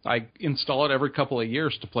 I install it every couple of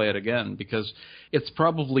years to play it again because it's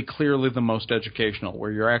probably clearly the most educational,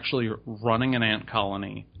 where you're actually running an ant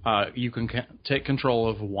colony. You can take control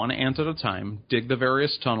of one ant at a time, dig the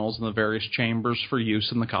various tunnels and the various chambers for use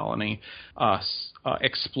in the colony,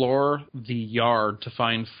 explore the yard to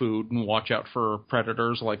find food and watch out for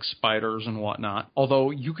predators like spiders and whatnot.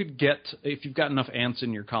 Although you could if you've got enough ants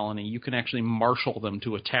in your colony, you can actually marshal them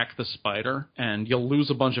to attack the spider, and you'll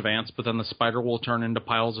lose a bunch of ants, but then the spider will turn into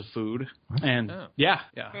piles of food. And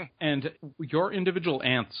and your individual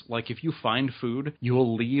ants, like if you find food, you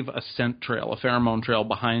will leave a scent trail, a pheromone trail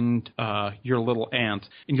behind your little ant,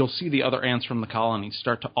 and you'll see the other ants from the colony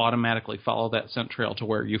start to automatically follow that scent trail to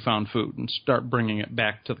where you found food and start bringing it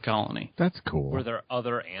back to the colony. That's cool. Were there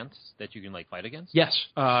other ants that you can fight against? Yes.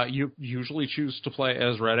 You usually choose to play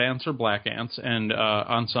as red ants or black ants, and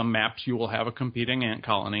on some maps you will have a competing ant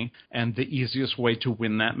colony, and the easiest way to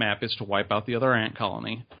win that map is to wipe out the other ant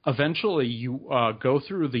colony. Eventually you go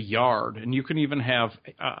through the yard, and you can even have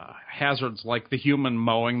hazards like the human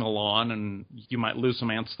mowing the lawn, and you might lose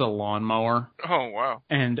some ants to the lawnmower. Oh, wow.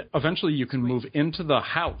 And eventually you can move into the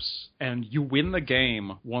house, and you win the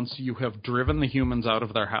game once you have driven the humans out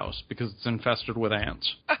of their house because it's infested with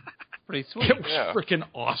ants. Pretty sweet. It was freaking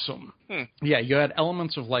awesome. Yeah, you had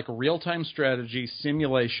elements of like real-time strategy,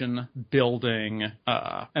 simulation, building,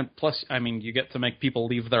 and plus, I mean, you get to make people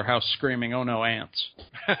leave their house screaming, "Oh no, ants!"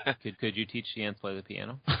 Could you teach the ants to play the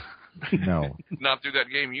piano? No. Not through that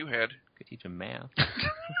game you had. Could teach them math.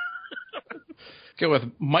 Okay, with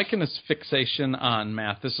Mike and his fixation on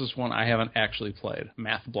math, this is one I haven't actually played,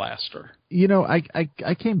 Math Blaster. You know,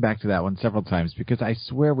 I came back to that one several times because I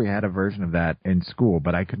swear we had a version of that in school,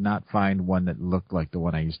 but I could not find one that looked like the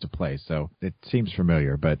one I used to play. So it seems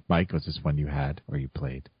familiar, but Mike, was this one you had or you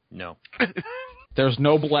played? No. There's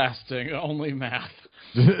no blasting, only math.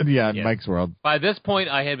 Yeah, in Yes. Mike's world. By this point,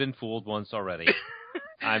 I had been fooled once already.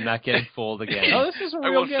 I'm not getting fooled again. Oh, this is a I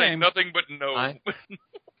real will say game. nothing but no.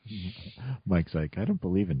 Mike's like, I don't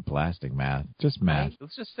believe in blasting math, just math.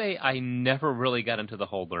 Let's just say I never really got into the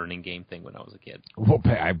whole learning game thing when I was a kid. Well,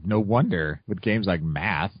 no wonder with games like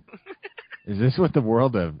math. Is this what the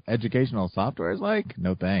world of educational software is like?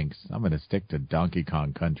 No thanks. I'm going to stick to Donkey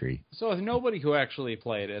Kong Country. So with nobody who actually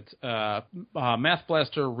played it, Math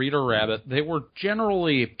Blaster, Reader Rabbit, they were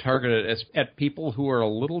generally targeted at people who are a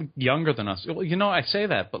little younger than us. You know, I say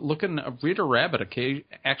that, but Reader Rabbit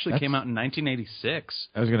actually came out in 1986.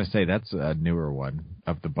 I was going to say that's a newer one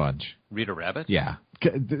of the bunch. Reader Rabbit? Yeah.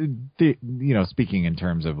 Speaking in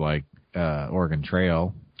terms of like Oregon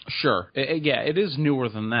Trail. Sure. It is newer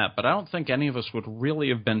than that, but I don't think any of us would really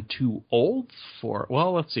have been too old for it.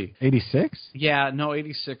 Well, let's see. 86? Yeah, no,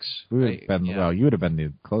 86. We would have been, well, you would have been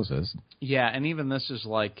the closest. Yeah, and even this is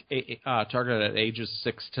like targeted at ages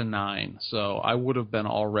 6 to 9, so I would have been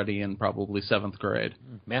already in probably 7th grade.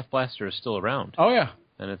 Math Blaster is still around. Oh, yeah.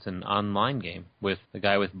 And it's an online game with a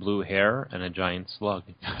guy with blue hair and a giant slug.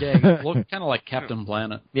 Yeah, it looked kind of like Captain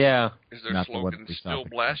Planet. Yeah. Is their Not the one slogan we still saw.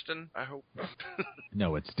 blasting? I hope.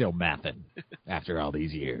 No, it's still mathin' after all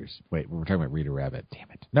these years. Wait, we're talking about Reader Rabbit.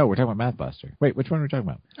 Damn it. No, we're talking about Math Blaster. Wait, which one are we talking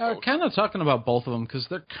about? Kind of talking about both of them because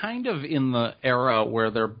they're kind of in the era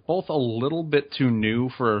where they're both a little bit too new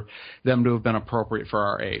for them to have been appropriate for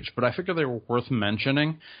our age. But I figure they were worth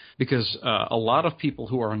mentioning because a lot of people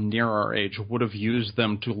who are near our age would have used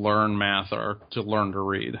them to learn math or to learn to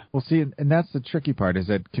read. Well, see, and that's the tricky part is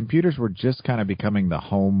that computers were just kind of becoming the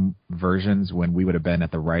home versions when we would have been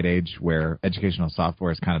at the right age where educational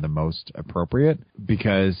software is kind of the most appropriate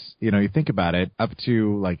because, you think about it, up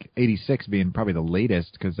to like 86 being probably the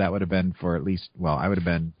latest because that would have been for at least, well, I would have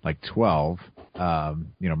been like 12.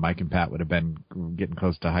 Mike and Pat would have been getting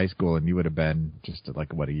close to high school and you would have been just like,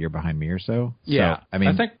 a year behind me or so? Yeah. So, I mean,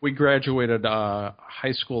 I think we graduated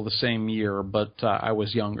high school the same year, but I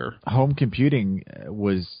was younger. Home computing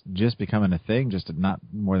was just becoming a thing, just not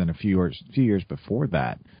more than a few years before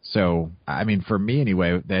that. So, I mean, for me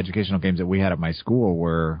anyway, the educational games that we had at my school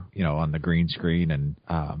were, on the green screen. And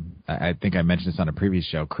I think I mentioned this on a previous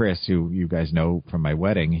show. Chris, who you guys know from my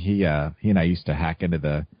wedding, he and I used to hack into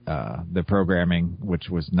the programming, which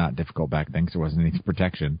was not difficult back then because there wasn't any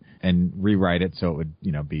protection, and rewrite it so it would,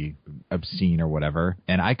 be obscene or whatever.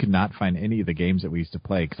 And I could not find any of the games that we used to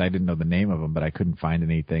play because I didn't know the name of them, but I couldn't find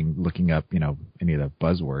anything looking up, any of the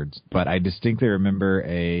buzzwords. But I distinctly remember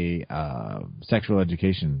a sexual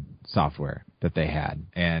education software that they had,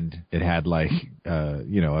 and it had like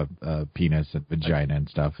a penis and vagina and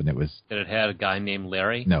stuff, and it was Did it have a guy named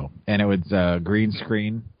Larry? no, and it was green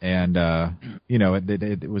screen, and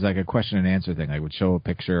it was like a question and answer thing. I would show a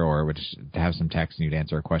picture or it would have some text and you'd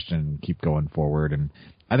answer a question and keep going forward. And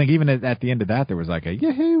I think even at the end of that, there was like a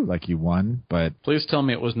yahoo, like you won, but Please tell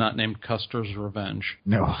me it was not named Custer's Revenge.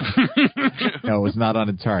 no, no, it was not on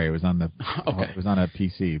Atari. It was on the Okay. It was on a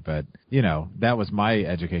PC. But you know, that was my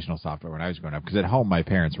educational software when I was growing up. Because at home, my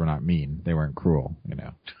parents were not mean; they weren't cruel. You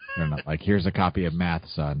know, they're not like, here's a copy of Math,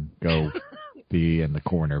 son. Go be in the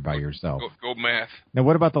corner by yourself. Go math. Now,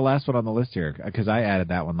 what about the last one on the list here? Because I added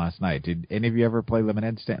that one last night. Did any of you ever play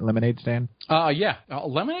Lemonade Stand? Yeah.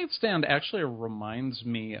 Lemonade Stand actually reminds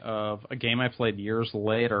me of a game I played years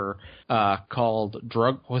later called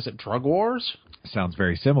Drug Wars? Sounds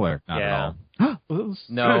very similar. Not Yeah. at all.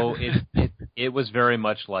 No, it was very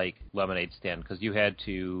much like Lemonade Stand because you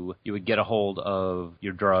would get a hold of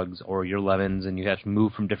your drugs or your lemons, and you had to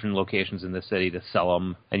move from different locations in the city to sell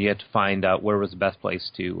them, and you had to find out where was the best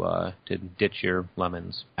place to ditch your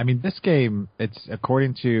lemons. I mean, this game, it's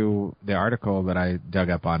according to the article that I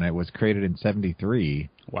dug up on it, was created in '73.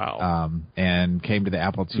 Wow. And came to the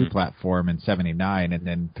Apple II platform in '79, and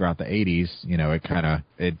then throughout the '80s, you know,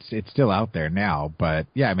 it's still out there now. But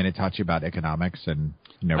yeah, I mean, it taught you about economics and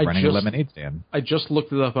running a lemonade stand. I just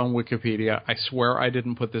looked it up on Wikipedia. I swear I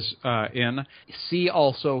didn't put this in. See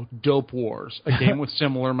also Dope Wars, a game with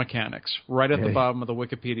similar mechanics, right at the bottom of the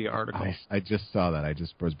Wikipedia article. I just saw that. I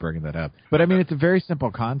just was bringing that up. But I mean, it's a very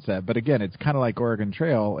simple concept. But again, it's kind of like Oregon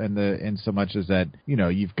Trail in so much as that, you know,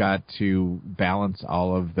 you've got to balance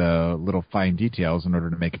all of the little fine details in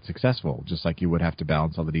order to make it successful, just like you would have to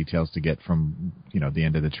balance all the details to get from, you know, the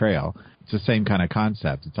end of the trail. It's the same kind of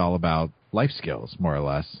concept. It's all about life skills, more or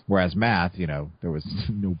less. Whereas math, you know, there was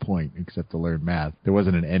no point except to learn math. There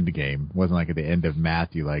wasn't an end game. It wasn't like at the end of math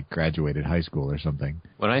you like graduated high school or something.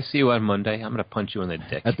 When I see you on Monday, I'm going to punch you in the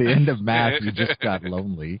dick. At the end of math, you just got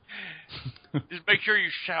lonely. Just make sure you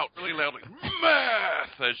shout really loudly,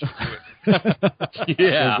 math, as you do it.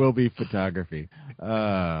 Yeah. There will be photography. Shut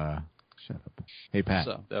up. Hey, Pat.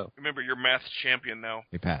 So, Remember, you're math champion now.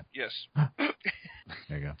 Hey, Pat. Yes.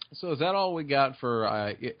 There you go. So is that all we got for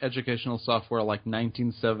educational software, like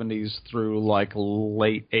 1970s through like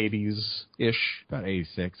late 80s-ish? About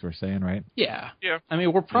 86, we're saying, right? Yeah. Yeah. I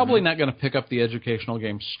mean, we're probably not going to pick up the educational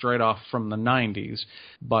game straight off from the 90s,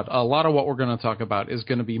 but a lot of what we're going to talk about is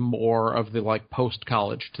going to be more of the like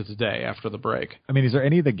post-college to today after the break. I mean, is there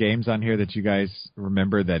any of the games on here that you guys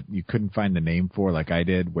remember that you couldn't find the name for, like I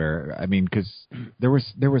did? Where, I mean, because there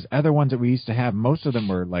was other ones that we used to have. Most of them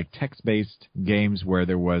were like text-based games where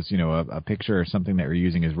there was, you know, a picture or something that you're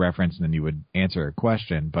using as reference, and then you would answer a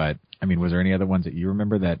question. But I mean, was there any other ones that you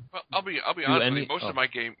remember that? Well, I'll be honest with you.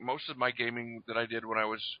 Most of my gaming that I did when I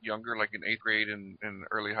was younger, like in 8th grade and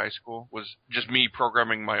early high school, was just me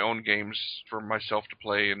programming my own games for myself to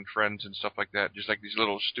play and friends and stuff like that. Just like these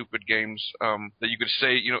little stupid games that you could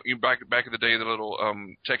say, you know, back in the day, the little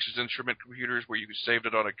Texas Instrument computers where you could save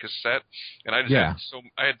it on a cassette. And I just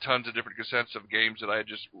I had tons of different cassettes of games that I had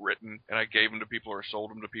just written, and I gave them to people or sold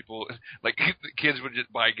them to people. Like the kids would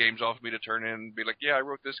just buy games off me to turn in and be like, yeah, I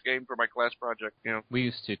wrote this game for my class project. You know, we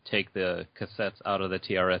used to take the cassettes out of the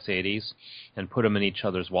TRS-80s and put them in each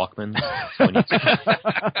other's Walkmans. So when you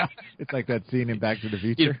It's like that scene in Back to the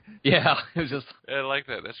Future. Yeah, it was just. I like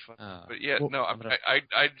that. That's fun. But yeah,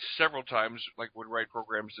 I several times like would write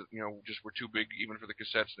programs that, you know, just were too big even for the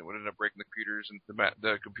cassettes, and it would end up breaking the computers. And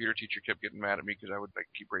the computer teacher kept getting mad at me because I would like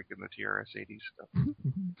keep breaking the TRS-80s stuff.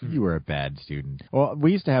 You were a bad student. Well,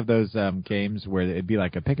 we used to have those games where it'd be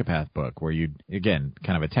like a pick-a-path book where you'd, again,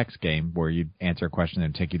 kind of a text game where you'd answer a question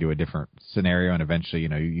and take you to a different scenario, and eventually, you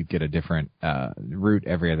know, you'd get a different route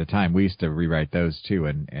every other time. We used to rewrite those too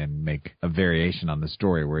and make a variation on the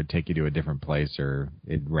story where it'd take you to a different place or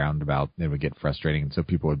it'd roundabout. It would get frustrating, and so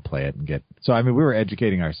people would play it and get. So, I mean, we were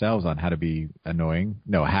educating ourselves on how to be annoying,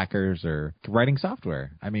 hackers or writing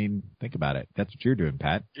software. I mean, think about it. That's what you're doing,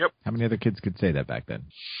 Pat. Yep. How many other kids could say that back then?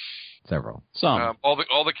 Several. Some. All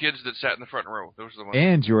the kids that sat in the front row. Those are the ones.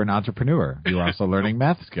 And you were an entrepreneur. You were also learning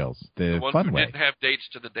math skills. The ones fun who way. didn't have dates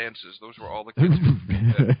to the dances. Those were all the kids.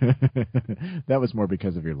 That was more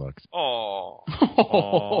because of your looks.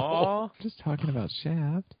 Aww. Just talking about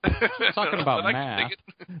Shaft. Talking about I math. can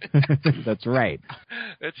take it. That's right.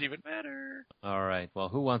 That's even better. All right. Well,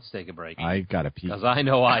 who wants to take a break? I got to pee. Because I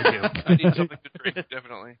know I do. I need something to drink,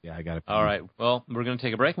 definitely. Yeah, I got to pee. All right. Well, we're going to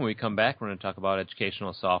take a break. When we come back, we're going to talk about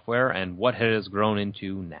educational software and what it has grown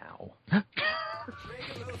into now.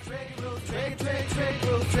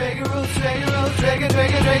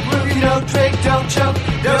 Don't choke.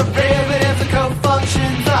 Derivatives and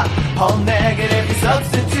co-functions are all negative. You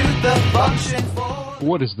substitute the function for.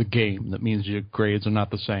 What is the game that means your grades are not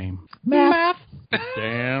the same? Math.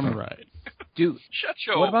 Damn right. Dude, Shut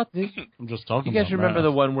your. what about this? I'm just talking You guys about remember math.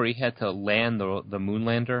 the one where he had to land the moon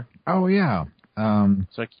lander? Oh, yeah.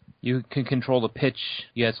 It's like you can control the pitch.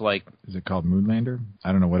 You have to like. Is it called Moonlander?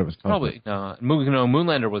 I don't know what it was called. Probably.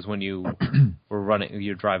 Moonlander was when you were running.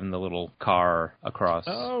 You're driving the little car across.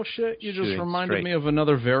 Oh shit! You just Shooting reminded straight. me of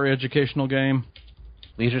another very educational game.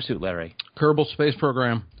 Leisure Suit Larry. Kerbal Space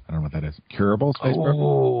Program. I don't know what that is. Curable Space Program?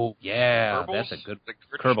 Oh, yeah, Kerbals? that's a good. Like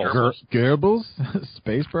Kerbal. Goebbels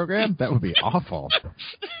Space Program? That would be awful.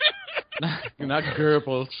 Not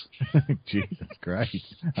Goebbels. Jesus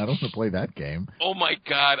Christ. I don't want to play that game. Oh my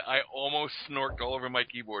God! I almost snorked all over my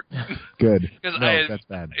keyboard. Good. Because No, that's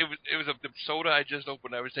bad. It was the soda I just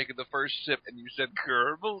opened. I was taking the first sip, and you said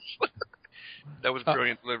Goebbels. That was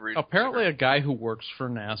brilliant delivery. Apparently, a guy who works for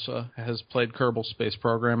NASA has played Kerbal Space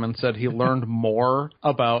Program and said he learned more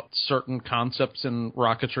about certain concepts in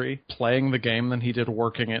rocketry playing the game than he did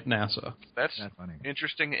working at NASA. That's funny.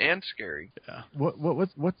 interesting and scary. Yeah.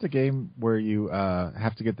 What's the game where you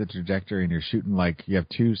have to get the trajectory and you're shooting, like, you have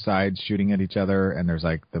two sides shooting at each other and there's,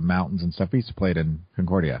 like, the mountains and stuff? We used to play it in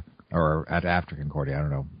Concordia. Or after Concordia, I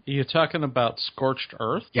don't know. Are you talking about Scorched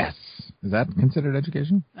Earth? Yes. Is that considered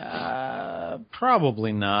education?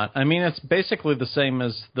 Probably not. I mean, it's basically the same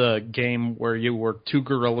as the game where you were two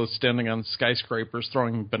gorillas standing on skyscrapers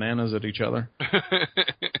throwing bananas at each other.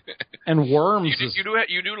 And worms You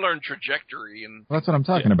do learn trajectory and Well, that's what I'm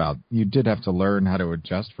talking about. You did have to learn how to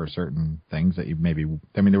adjust for certain things that you maybe...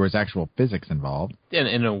 I mean, there was actual physics involved.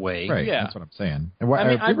 In a way. Right, Yeah. that's what I'm saying. And what, I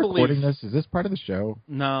mean, are we I believe- recording this? Is this part of the show?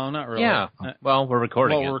 No, not really. Yeah. Well, we're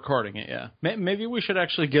recording Well, it. we're recording it, yeah. Maybe we should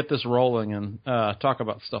actually get this rolling and talk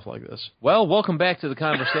about stuff like this. Well, welcome back to the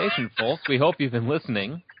conversation, folks. We hope you've been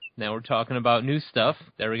listening. Now we're talking about new stuff.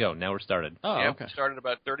 There we go. Now we're started. Oh, yeah, okay. started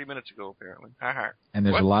about 30 minutes ago, apparently. And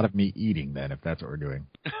there's What? a lot of me eating then, if that's what we're doing.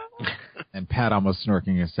 And Pat almost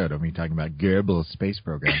snorking a soda, me talking about Goebbels Space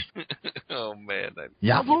Program. Oh, man.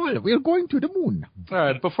 Jawohl, we're going to the moon. All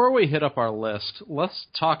right, before we hit up our list, let's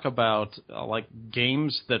talk about like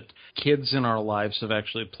games that kids in our lives have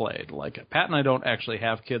actually played. Like Pat and I don't actually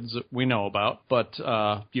have kids that we know about, but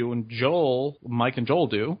you and Joel, Mike and Joel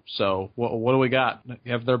do. So what do we got?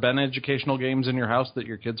 Have there been educational games in your house that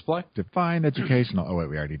your kids play? Define educational. Oh, wait,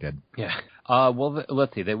 we already did. Yeah. Well,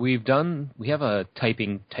 let's see. That we have a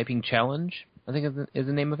typing challenge, I think is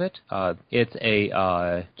the name of it. It's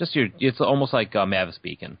it's almost like Mavis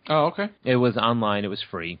Beacon. Oh, okay. It was online. It was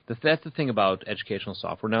free. That's the thing about educational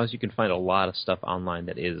software now is you can find a lot of stuff online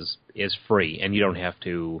that is free, and you don't have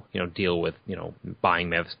to deal with buying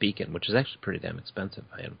Mavis Beacon, which is actually pretty damn expensive,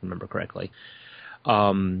 if I remember correctly.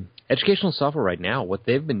 Educational software right now, what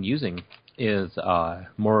they've been using is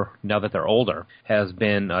more, now that they're older, has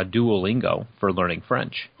been Duolingo for learning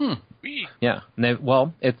French. Yeah. And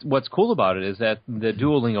what's cool about it is that the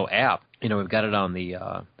Duolingo app, we've got it on the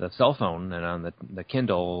cell phone and on the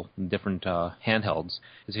Kindle, different handhelds.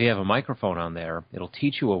 Is if you have a microphone on there, it'll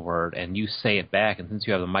teach you a word and you say it back. And since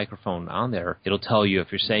you have the microphone on there, it'll tell you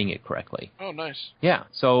if you're saying it correctly. Oh, nice. Yeah.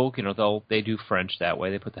 So they do French that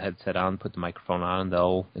way. They put the headset on, put the microphone on, and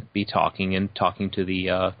they'll be talking to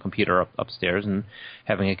the computer upstairs and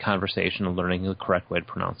having a conversation and learning the correct way to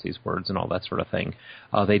pronounce these words and all that sort of thing.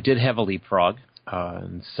 They did have a Leapfrog.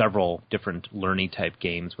 And several different learning type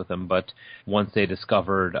games with them, but once they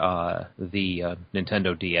discovered the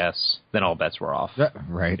Nintendo DS, then all bets were off.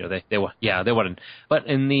 Right. They wouldn't. But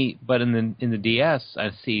in the DS, I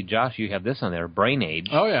see, Josh, you have this on there, Brain Age.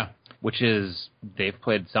 Oh yeah. Which is, they've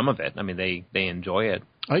played some of it. I mean, they enjoy it.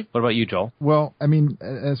 What about you, Joel? Well, I mean,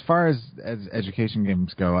 as far as education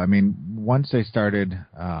games go, I mean, once they started,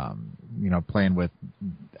 playing with,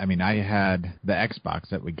 I mean, I had the Xbox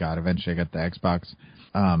that we got. Eventually, I got the Xbox,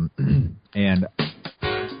 and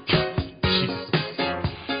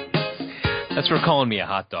That's for calling me a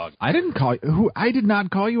hot dog. I didn't call you. I did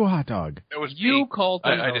not call you a hot dog. It was You me. called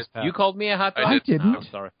me. I did. You called me a hot dog. I didn't. I'm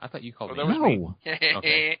sorry. I thought you called Oh, me. that was me. No,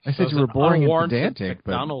 Okay. I said you were boring and Unwarranted pedantic,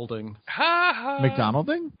 but McDonalding. Ha ha.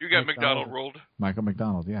 McDonalding? You got McDonald. McDonald rolled. Michael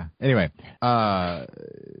McDonald, yeah. Anyway, damn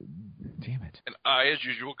it. And I, as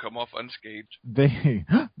usual, come off unscathed.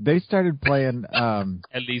 They started playing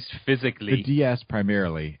At least the physically. DS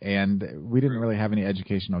primarily, and we didn't really have any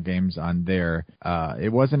educational games on there.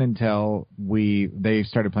 It wasn't until they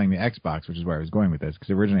started playing the Xbox, which is where I was going with this, because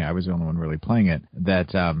originally I was the only one really playing it, that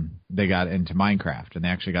they got into Minecraft, and they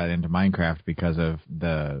actually got into Minecraft because of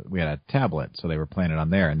we had a tablet, so they were playing it on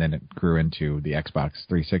there, and then it grew into the Xbox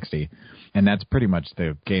 360, and that's pretty much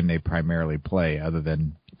the game they primarily play, other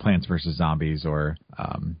than Plants vs. Zombies or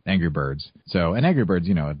Angry Birds. So, and Angry Birds,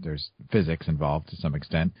 there's physics involved to some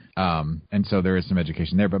extent. And so there is some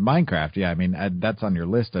education there. But Minecraft, yeah, I mean, that's on your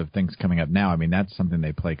list of things coming up now. I mean, that's something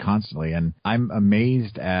they play constantly. And I'm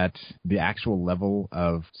amazed at the actual level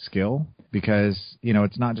of skill because, you know,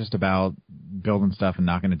 it's not just about building stuff and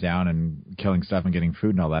knocking it down and killing stuff and getting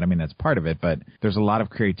food and all that. I mean, that's part of it, but there's a lot of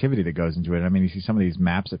creativity that goes into it. I mean, you see some of these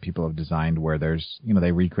maps that people have designed where there's, you know,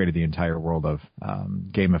 they recreated the entire world of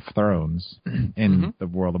Game of Thrones in the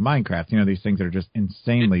world of Minecraft. You know, these things that are just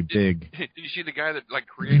insanely big. Did you see the guy that like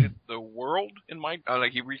created the world in Minecraft?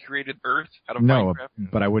 Like he recreated Earth out of No,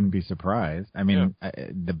 Minecraft? but I wouldn't be surprised. I mean,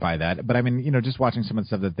 by that. But I mean, you know, just watching some of the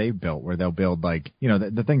stuff that they've built where they'll build like, you know,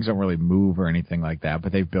 the things don't really move or anything like that,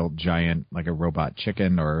 but they've built giant, like a robot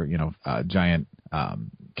chicken or, you know, giant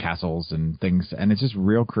castles and things, and it's just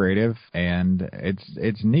real creative, and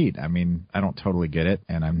it's neat. I mean, I don't totally get it,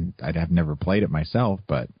 and I'd have never played it myself,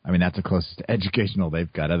 but I mean, that's the closest to educational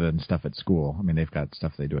they've got other than stuff at school. I mean, they've got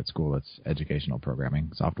stuff they do at school that's educational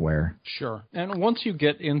programming software. Sure. And once you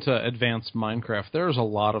get into advanced Minecraft, there's a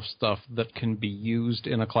lot of stuff that can be used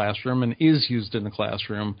in a classroom and is used in the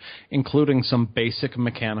classroom, including some basic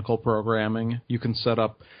mechanical programming. You can set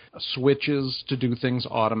up switches to do things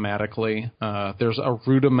automatically. There's a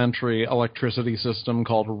rudimentary electricity system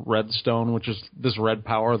called redstone, which is this red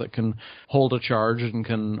power that can hold a charge and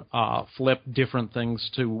can flip different things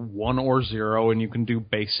to 1 or 0, and you can do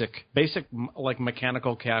basic like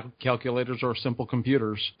mechanical calculators or simple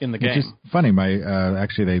computers in the game. Which is funny. My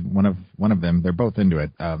actually, one of them, they're both into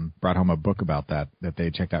it. Brought home a book about that they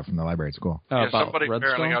checked out from the library at school. Somebody Redstone?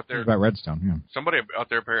 apparently out there. About redstone. Yeah. Somebody out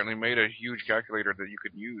there apparently made a huge calculator that you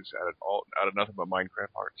could use out of nothing but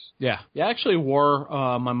Minecraft parts. Yeah. I actually wore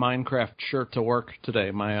my Minecraft shirt to work today,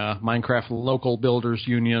 my Minecraft Local Builders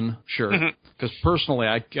Union shirt, because personally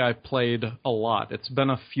I played a lot. It's been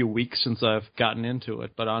a few weeks since I've gotten into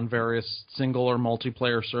it, but on various single or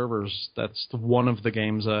multiplayer servers, that's one of the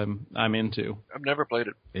games I'm into. I've never played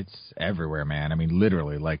it. It's everywhere, man. I mean,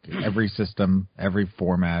 literally, like every system, every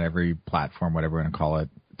format, every platform, whatever you want to call it.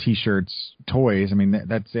 T-shirts, toys. I mean,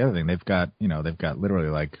 that's the other thing. They've got literally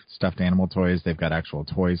like stuffed animal toys. They've got actual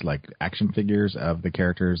toys like action figures of the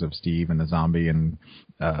characters of Steve and the zombie and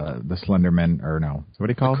the Slenderman, or no. So what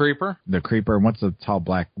do you call it? Creeper? The Creeper. And what's the tall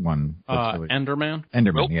black one? Enderman?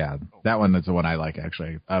 Enderman, Nope. yeah. That one is the one I like,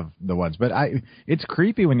 actually, of the ones. But it's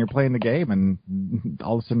creepy when you're playing the game and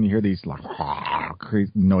all of a sudden you hear these like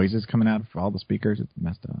noises coming out of all the speakers. It's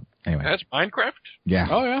messed up. Anyway. That's Minecraft? Yeah.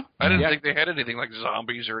 Oh, yeah. I didn't think they had anything like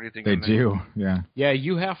zombies or anything. They in there. do, yeah. Yeah,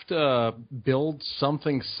 you have to build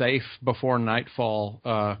something safe before nightfall,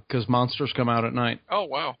 because monsters come out at night. Oh,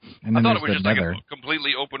 wow. And I then thought there's it was just the like nether. a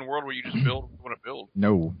completely open world where you just build what you want to build.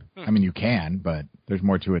 No. I mean, you can, but there's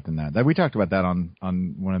more to it than that. We talked about that on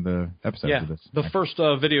one of the episodes of this. The first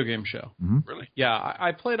video game show. Really? Yeah,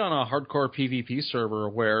 I played on a hardcore PvP server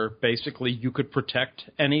where basically you could protect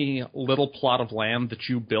any little plot of land that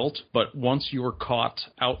you built, but once you were caught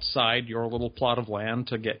outside your little plot of land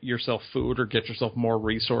to get yourself food or get yourself more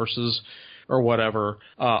resources or whatever,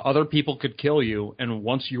 other people could kill you, and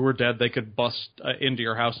once you were dead, they could bust into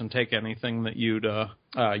your house and take anything that you'd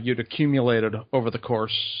accumulated over the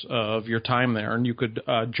course of your time there, and you could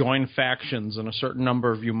join factions, and a certain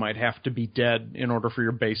number of you might have to be dead in order for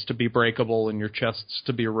your base to be breakable and your chests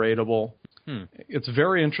to be raidable. It's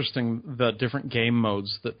very interesting, the different game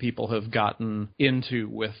modes that people have gotten into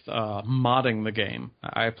with modding the game.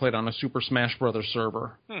 I played on a Super Smash Brothers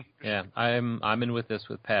server. Yeah, I'm in with this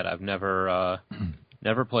with Pat. I've never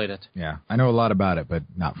played it. Yeah, I know a lot about it, but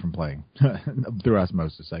not from playing. Through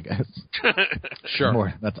osmosis, I guess.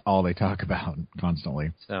 Sure. That's all they talk about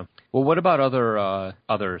constantly. So, well, what about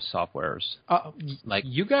other softwares? Like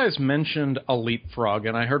you guys mentioned a Leapfrog,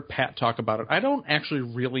 and I heard Pat talk about it. I don't actually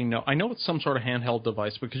really know. I know it's some sort of handheld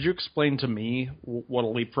device, but could you explain to me what a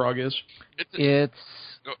Leapfrog is? It's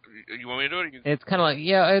You want me to do it? it's kind of like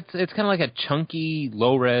it's kind of like a chunky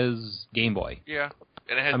low res Game Boy. Yeah.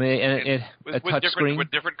 And it has, I mean, and a touch screen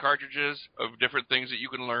with different cartridges of different things that you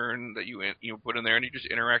can learn that you put in there, and you just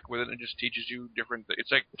interact with it, and it just teaches you different.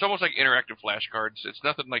 It's almost like interactive flashcards. It's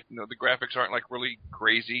nothing like the graphics aren't like really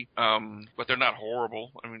crazy, but they're not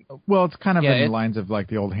horrible. I mean, Well, it's kind of in the lines of like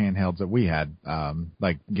the old handhelds that we had,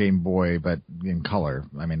 like Game Boy, but in color.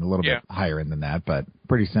 I mean, a little bit higher end than that, but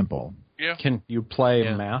pretty simple. yeah. Can you play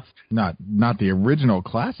math? Not the original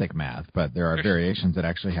classic math, but there are variations that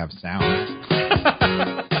actually have sound.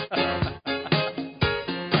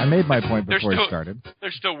 I made my point before it started.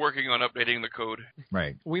 They're still working on updating the code.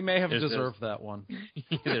 Right. We may have There's deserved that one.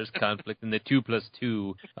 There's conflict in the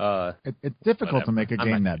 2+2. It's difficult to make a I'm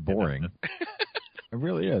game not- that boring. It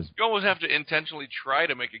really is. You almost have to intentionally try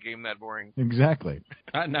to make a game that boring. Exactly.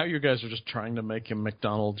 Now you guys are just trying to make him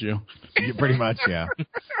McDonald's you. Pretty much, yeah.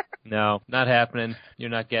 No, not happening. You're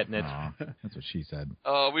not getting it. Aw, that's what she said.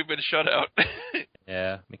 We've been shut out.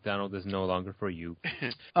 Yeah, McDonald is no longer for you.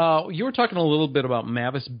 You were talking a little bit about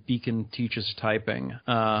Mavis Beacon Teaches Typing.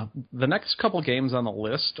 The next couple games on the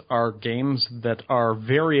list are games that are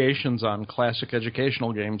variations on classic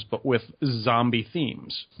educational games, but with zombie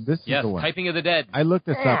themes. This is Yes, the one. Typing of the Dead. I looked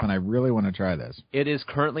this up, and I really want to try this. It is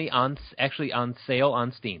currently actually on sale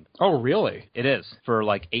on Steam. Oh, really? It is for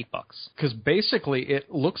like $8. Because basically it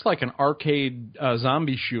looks like an arcade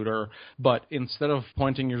zombie shooter, but instead of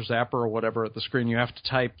pointing your zapper or whatever at the screen, you have to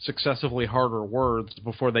type successively harder words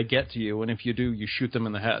before they get to you, and if you do, you shoot them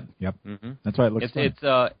in the head. Yep. That's why it looks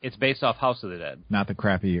It's based off House of the Dead. not the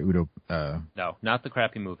crappy Udo. No, not the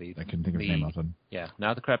crappy movie. I couldn't think of his name also. Yeah,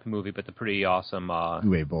 not the crappy movie, but the pretty awesome.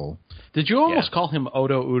 Uwe Boll. Did you almost call him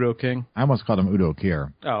Odo Udo King? I almost called him Udo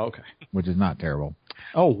Kier, Oh, okay. which is not terrible.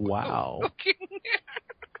 Oh, wow.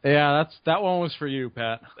 Yeah, that one was for you,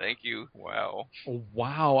 Pat. Thank you. Wow.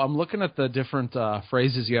 Wow, I'm looking at the different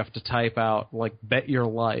phrases you have to type out, like bet your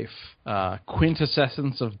life,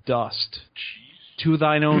 quintessence of dust, to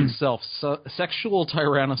thine own self, sexual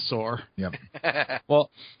tyrannosaur. Yep. Well,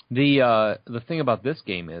 the thing about this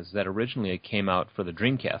game is that originally it came out for the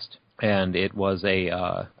Dreamcast. And it was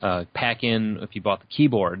a pack-in. If you bought the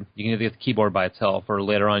keyboard, you can either get the keyboard by itself, or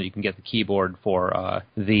later on you can get the keyboard for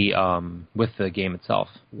with the game itself.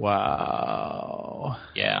 Wow.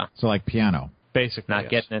 Yeah, So like piano. Basically, not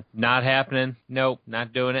yes. getting it, not happening. Nope,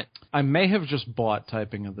 not doing it. I may have just bought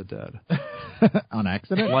Typing of the Dead. On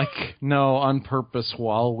accident? No, on purpose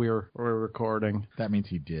while we were recording. That means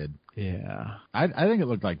he did. Yeah. I think it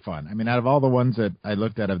looked like fun. I mean, out of all the ones that I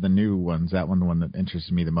looked at of the new ones, that one the one that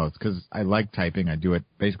interested me the most, because I like typing. I do it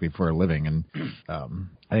basically for a living, and I think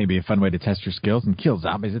it'd be a fun way to test your skills and kill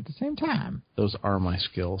zombies at the same time. Those are my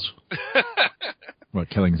skills. What,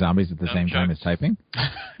 killing zombies at the same time as typing?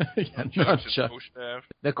 Yeah, not just.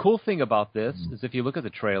 The cool thing about this is if you look at the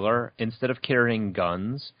trailer, instead of carrying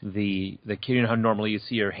guns, you know how normally you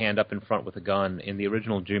see your hand up in front with a gun. In the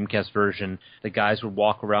original Dreamcast version, the guys would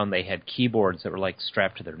walk around. They had keyboards that were like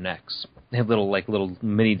strapped to their necks. They had little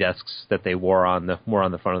mini desks that they wore on the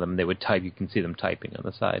front of them. And they would type. You can see them typing on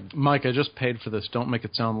the side. Mike, I just paid for this. Don't make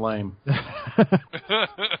it sound lame.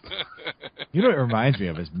 You know what it reminds me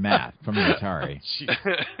of is Math from the Atari.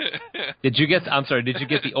 Did you get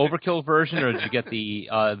the Overkill version, or did you get the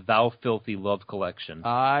Thou Filthy Love collection?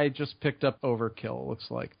 I just picked up Overkill, looks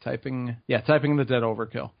like. Typing the Dead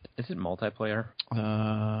Overkill. Is it multiplayer?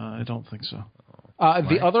 I don't think so.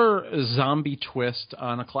 The other zombie twist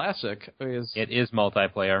on a classic is... It is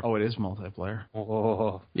multiplayer. Oh, it is multiplayer.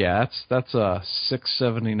 Oh. Yeah, that's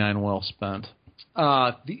 $6.79 well spent.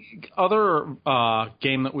 The other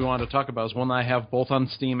game that we wanted to talk about is one I have both on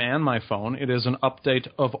Steam and my phone. It is an update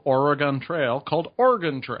of Oregon Trail called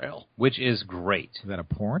Oregon Trail. Which is great. Is that a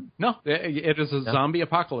porn? No, it is a zombie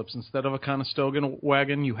apocalypse. Instead of a Conestoga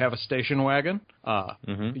wagon, you have a station wagon.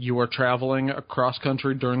 You are traveling across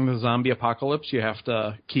country during the zombie apocalypse. You have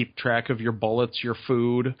to keep track of your bullets, your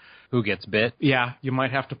food. Who gets bit? Yeah, you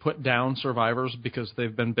might have to put down survivors because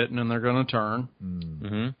they've been bitten and they're going to turn.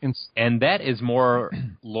 Mm-hmm. And that is more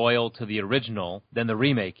loyal to the original than the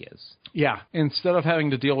remake is. Yeah, instead of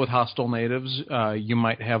having to deal with hostile natives, you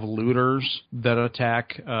might have looters that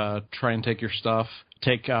attack, try and take your stuff.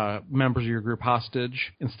 Take members of your group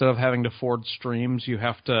hostage. Instead of having to ford streams, you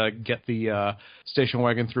have to get the station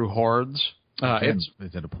wagon through hordes. Is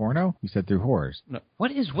it a porno? You said through whores. No.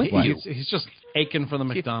 What is with you? He's just aching for the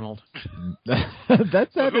McDonald's. That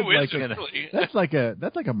sounded That's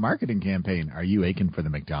that's like a marketing campaign. Are you aching for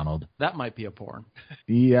the McDonald? That might be a porn.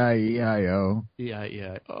 E-I-E-I-O.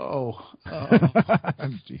 E-I-E-I-O.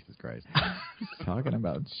 Jesus Christ. He's talking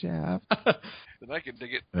about Shaft. Then I can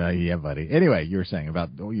dig it. Yeah, buddy. Anyway, you were saying about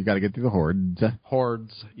you got to get through the hordes.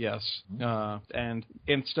 Hordes, yes. And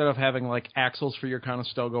instead of having like axles for your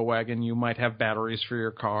Conestoga wagon, you might have batteries for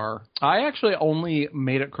your car. I actually only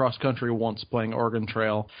made it cross country once playing Oregon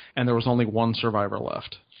Trail, and there was only one survivor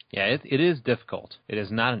left. Yeah, it is difficult. It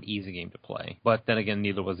is not an easy game to play. But then again,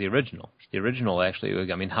 neither was the original. The original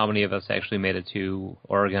actually, I mean, how many of us actually made it to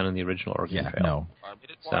Oregon in the original Oregon Trail? No. I made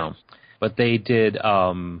it So, twice. but they did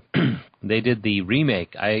the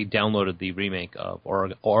remake. I downloaded the remake of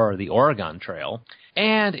the Oregon Trail,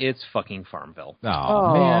 and it's fucking Farmville.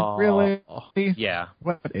 Oh, man, really? Yeah.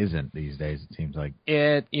 What isn't these days, it seems like.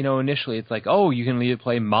 Initially it's like, oh, you can either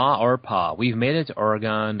play Ma or Pa. We've made it to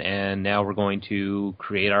Oregon, and now we're going to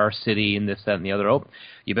create our city and this, that, and the other. Oh,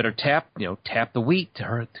 you better tap the wheat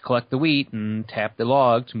to collect the wheat, and tap the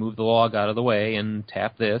log to move the log out of the way, and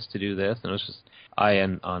tap this to do this. And it was just, I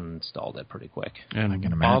uninstalled it pretty quick. And I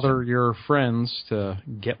can bother imagine. your your friends to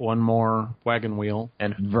get one more wagon wheel.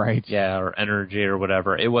 And Right. yeah, or energy or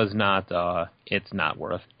whatever. It was not. It's not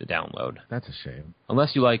worth the download That's a shame.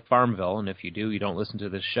 unless you like Farmville, and if you do, you don't listen to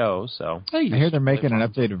this show. So I hear they're making an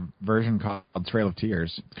updated version called Trail of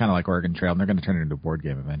Tears. It's kind of like Oregon Trail, and they're going to turn it into a board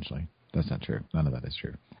game eventually. That's not true. None of that is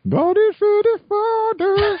true. God is ready for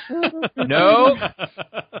this. no,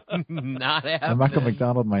 not happening. I'm Michael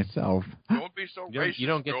McDonald myself. Don't be so racist. You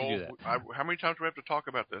don't get to Joel. do that. How many times do we have to talk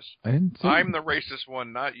about this? I didn't say. I'm the racist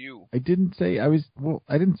one, not you. I didn't say I was. Well,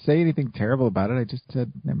 I didn't say anything terrible about it. I just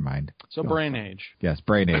said, never mind. So Brain Age. Yes,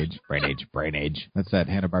 Brain Age. Brain Age. Brain Age. That's that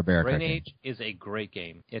Hanna-Barbera Brain cartoon. Age is a great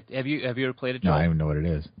game. Have you ever played it, No, Joel? I don't even know what it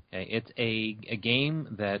is. Okay, it's a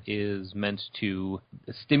game that is meant to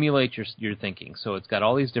stimulate your thinking. So it's got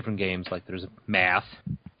all these different games. Like there's math.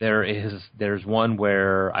 There's one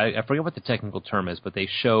where I forget what the technical term is, but they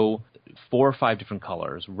show 4 or 5 different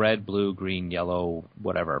colors: red, blue, green, yellow,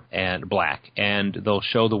 whatever, and black. And they'll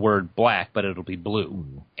show the word black, but it'll be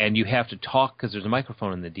blue. And you have to talk because there's a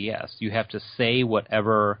microphone in the DS. You have to say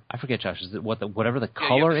whatever. I forget, Josh. Is it whatever the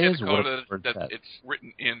color you have is? to Or say the whatever color the word that says? it's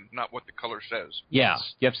written in, not what the color says. Yeah,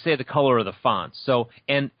 you have to say the color of the font. So,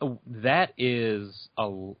 and that is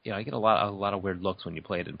I get a lot of weird looks when you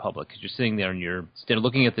play it in public because you're sitting there and you're instead of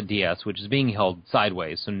looking at the DS, which is being held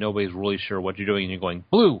sideways, so nobody's really sure what you're doing, and you're going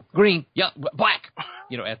blue, green, yellow, black.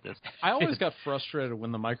 At this. I always got frustrated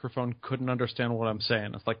when the microphone couldn't understand what I'm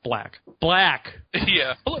saying. It's like black.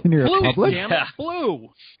 Yeah. In your Blue, public? damn it, Yeah. blue.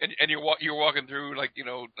 And you're walking through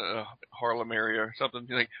Harlem area or something.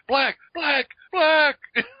 You're like black.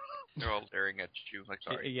 They're all staring at you like,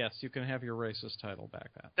 sorry. Yes, you can have your racist title back.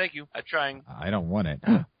 Thank you. I'm trying I don't want it.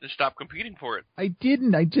 to stop competing for it. I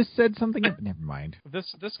didn't. I just said something. Never mind.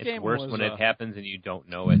 This It's game worse was, when it happens and you don't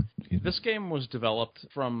know it. This game was developed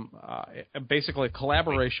from basically a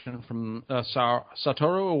collaboration from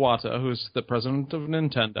Satoru Iwata, who's the president of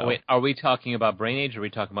Nintendo. Wait, are we talking about Brain Age or are we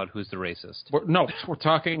talking about who's the racist? We're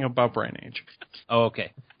talking about Brain Age. Oh,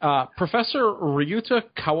 okay. Professor Ryuta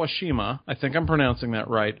Kawashima, I think I'm pronouncing that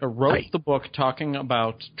right, wrote the book talking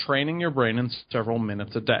about training your brain in several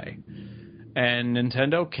minutes a day. And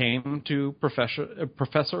Nintendo came to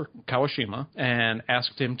Professor Kawashima and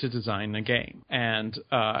asked him to design a game. And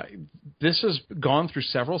this has gone through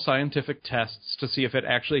several scientific tests to see if it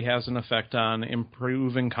actually has an effect on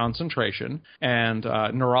improving concentration. And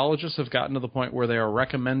neurologists have gotten to the point where they are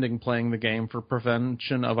recommending playing the game for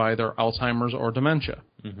prevention of either Alzheimer's or dementia.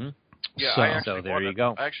 Mm-hmm. Yeah, So there you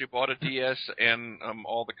go. I actually bought a DS and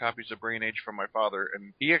all the copies of Brain Age from my father,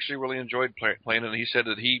 and he actually really enjoyed playing it. And he said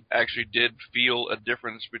that he actually did feel a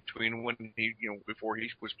difference between when he, before he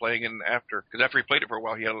was playing and after. Because after he played it for a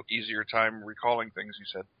while, he had an easier time recalling things. He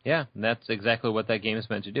said. Yeah, and that's exactly what that game is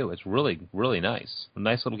meant to do. It's really, really nice. A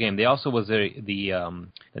nice little game. They also was the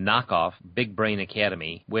knockoff Big Brain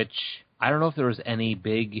Academy, which I don't know if there was any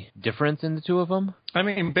big difference in the two of them. I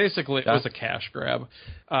mean, basically, it was a cash grab.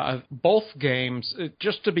 Both games,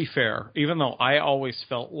 just to be fair, even though I always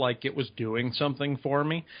felt like it was doing something for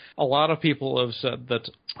me, a lot of people have said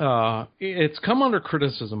that it's come under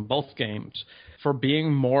criticism, both games, for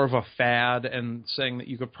being more of a fad and saying that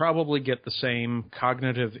you could probably get the same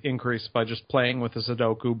cognitive increase by just playing with a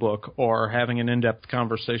Sudoku book or having an in-depth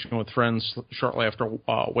conversation with friends shortly after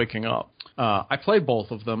waking up. I played both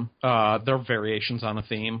of them. They're variations on a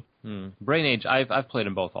theme. Brain Age, I've played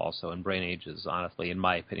them both also, and Brain Age is honestly, in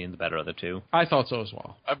my opinion, the better of the two. I thought so as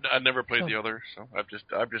well. I've never played the other, so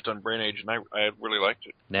I've just done Brain Age, and I really liked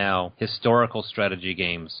it. Now, historical strategy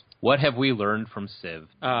games. What have we learned from Civ?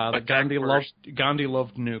 Gandhi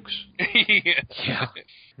loved nukes. Yeah.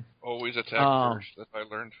 Always attack first. That I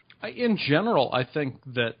learned. In general, I think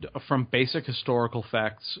that from basic historical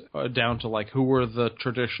facts down to like who were the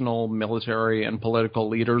traditional military and political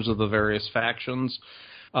leaders of the various factions,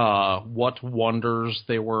 what wonders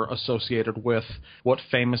they were associated with, what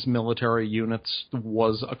famous military units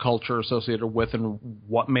was a culture associated with, and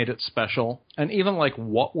what made it special. And even like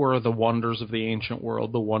what were the wonders of the ancient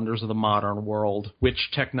world, the wonders of the modern world, which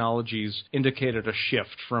technologies indicated a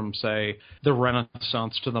shift from, say, the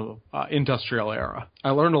Renaissance to the industrial era.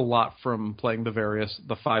 I learned a lot from playing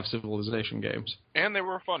the 5 Civilization games. And they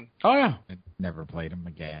were fun. Oh, yeah. I never played them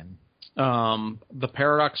again. The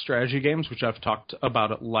Paradox strategy games, which I've talked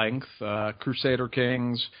about at length, Crusader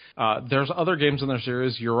Kings. There's other games in their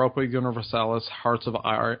series, Europa Universalis, Hearts of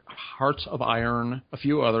Iron, a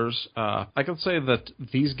few others. I can say that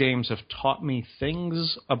these games have taught me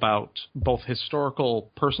things about both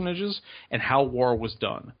historical personages and how war was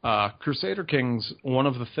done. Crusader Kings, one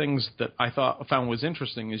of the things that I found was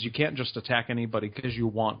interesting is you can't just attack anybody because you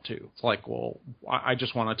want to. It's like, well, I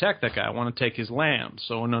just want to attack that guy. I want to take his land.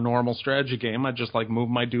 So in a normal strategy game. I just like move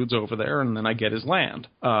my dudes over there, and then I get his land.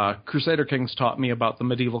 Crusader Kings taught me about the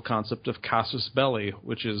medieval concept of casus belli,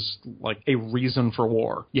 which is like a reason for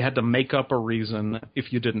war. You had to make up a reason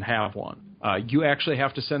if you didn't have one. You actually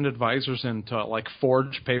have to send advisors in to like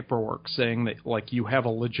forge paperwork saying that like you have a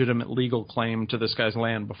legitimate legal claim to this guy's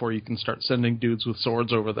land before you can start sending dudes with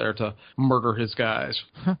swords over there to murder his guys.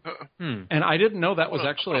 And I didn't know that was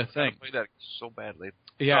actually a thing. I played that so badly.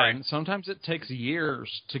 Yeah, Sorry. and sometimes it takes years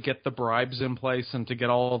to get the bribes in place and to get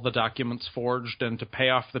all the documents forged and to pay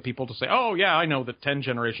off the people to say, oh, yeah, I know that 10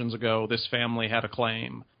 generations ago this family had a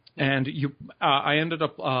claim. And I ended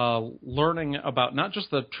up learning about not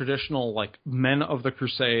just the traditional like men of the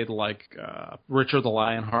crusade, like Richard the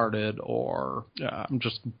Lionhearted, or I'm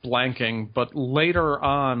just blanking, but later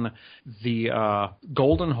on the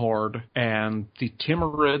Golden Horde and the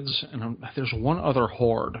Timurids, and there's one other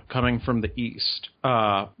horde coming from the east.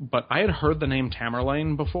 But I had heard the name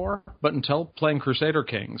Tamerlane before, but until playing Crusader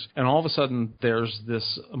Kings, and all of a sudden there's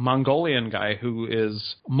this Mongolian guy who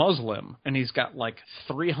is Muslim, and he's got like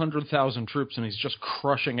 300,000 troops, and he's just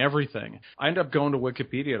crushing everything. I ended up going to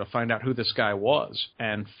Wikipedia to find out who this guy was,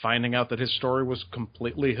 and finding out that his story was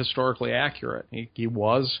completely historically accurate. He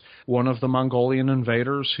was one of the Mongolian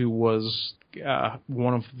invaders who was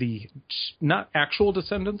one of the not actual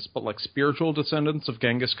descendants, but like spiritual descendants of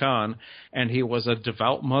Genghis Khan, and he was a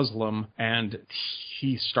devout Muslim, and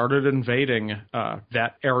he started invading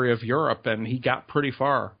that area of Europe, and he got pretty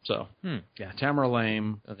far. So, yeah,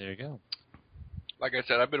 Tamerlane. Oh, there you go. Like I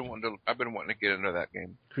said, I've been wanting to get into that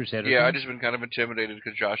game. Crusader. Yeah, Kings? I just been kind of intimidated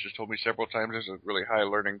because Josh has told me several times there's a really high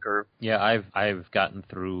learning curve. Yeah, I've gotten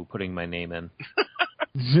through putting my name in.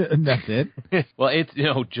 That's it. Well, it's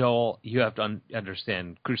Joel, you have to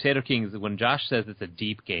understand. Crusader Kings. When Josh says it's a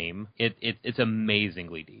deep game, it's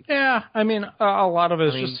amazingly deep. Yeah, I mean, a lot of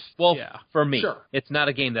it is just for me, sure. It's not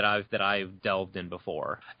a game that I've delved in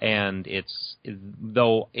before, and there's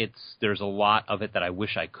a lot of it that I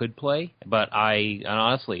wish I could play, but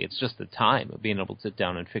honestly, it's just the time of being able to sit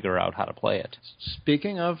down and figure out how to play it.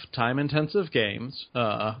 Speaking of time-intensive games,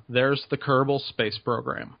 there's the Kerbal Space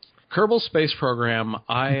Program. Kerbal Space Program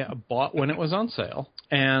I bought when it was on sale,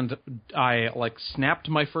 and I like snapped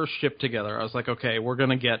my first ship together. I was like, okay, we're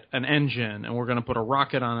going to get an engine, and we're going to put a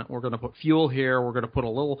rocket on it, we're going to put fuel here, we're going to put a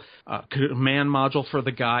little command module for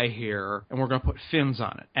the guy here, and we're going to put fins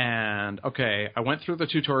on it. And okay, I went through the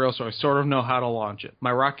tutorial, so I sort of know how to launch it.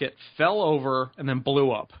 My rocket fell over and then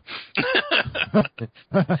blew up.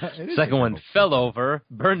 Second one fell over,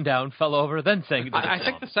 burned down, fell over, then sank. I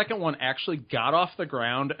think the second one actually got off the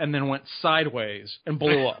ground and then went sideways and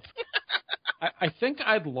blew up. I think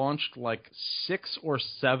I'd launched like 6 or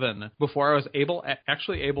 7 before I was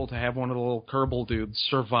actually able to have one of the little Kerbal dudes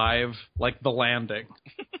survive like the landing.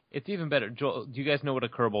 It's even better. Joel, do you guys know what a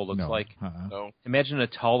Kerbal looks like? No. Imagine a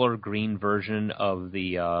taller green version of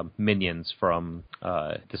the Minions from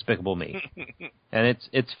Despicable Me. And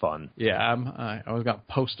it's fun. Yeah, I was going to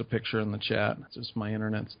post a picture in the chat. It's just my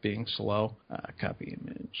internet's being slow. Copy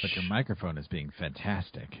image. But your microphone is being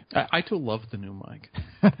fantastic. I too love the new mic.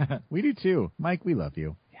 We do too. Mike, we love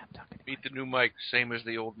you. Yeah, I'm talking to Beat the new mic, same as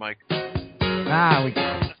the old mic. we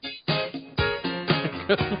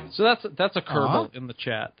So that's a Kerbal in the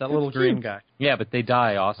chat. That little green guy. Yeah, but they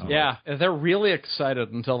die awesome. Yeah, they're really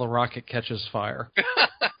excited until the rocket catches fire.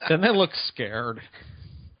 Then they look scared.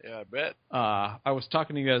 Yeah, I bet. I was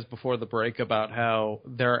talking to you guys before the break about how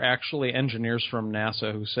there are actually engineers from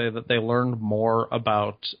NASA who say that they learned more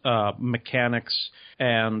about mechanics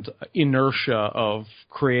and inertia of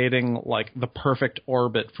creating like the perfect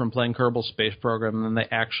orbit from playing Kerbal Space Program than they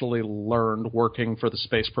actually learned working for the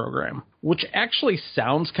space program, which actually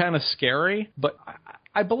sounds kind of scary, but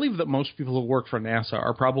I believe that most people who work for NASA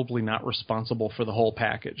are probably not responsible for the whole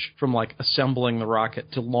package, from like assembling the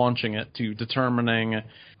rocket to launching it to determining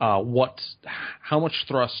how much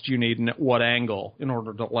thrust you need and at what angle in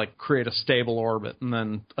order to like create a stable orbit and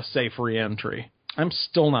then a safe re-entry. I'm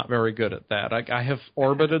still not very good at that. I have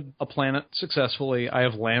orbited a planet successfully. I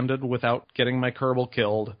have landed without getting my Kerbal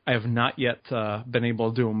killed. I have not yet been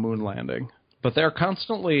able to do a moon landing. But they're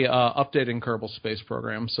constantly updating Kerbal Space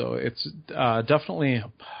Program, so it's definitely,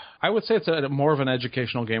 I would say it's more of an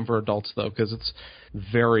educational game for adults, though, because it's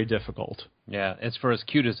very difficult. Yeah, it's for as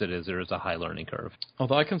cute as it is, there is a high learning curve.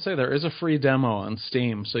 Although I can say there is a free demo on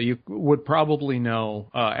Steam, so you would probably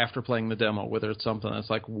know after playing the demo whether it's something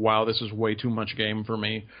that's like, wow, this is way too much game for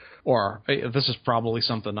me, or hey, this is probably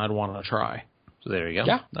something I'd want to try. So there you go.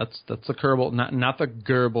 Yeah, that's the Kerbal, not the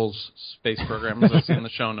Goebbels Space Program as I see in the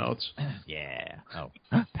show notes. Yeah. Oh,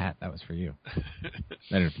 Pat, that was for you. I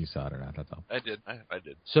don't know if you saw it or not. That's all. I did. I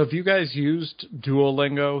did. So have you guys used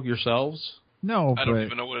Duolingo yourselves? No, I don't but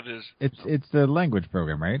even know what it is. it's the language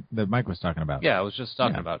program, right? That Mike was talking about. Yeah, I was just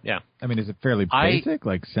talking Yeah. about. Yeah. I mean, is it fairly basic,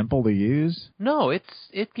 like simple to use? No, it's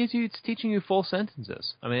teaching you full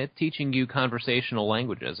sentences. I mean, it's teaching you conversational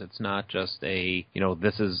languages. It's not just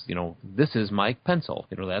this is Mike Pencil,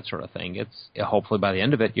 that sort of thing. It's hopefully by the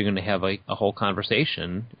end of it, you're going to have a whole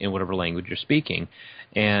conversation in whatever language you're speaking.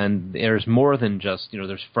 And there's more than just,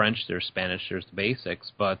 there's French, there's Spanish, there's the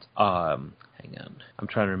basics, but, hang on. I'm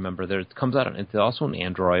trying to remember. It comes out, it's also on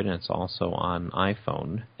Android, and it's also on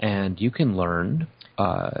iPhone. And you can learn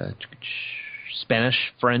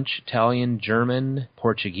Spanish, French, Italian, German,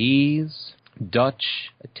 Portuguese,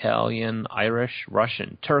 Dutch, Italian, Irish,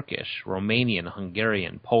 Russian, Turkish, Romanian,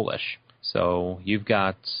 Hungarian, Polish. So you've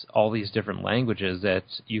got all these different languages that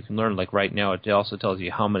you can learn. Like right now, it also tells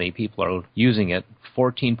you how many people are using it.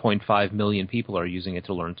 14.5 million people are using it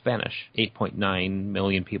to learn Spanish. 8.9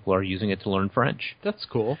 million people are using it to learn French. That's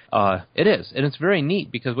cool. It is, and it's very neat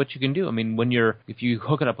because what you can do, I mean, if you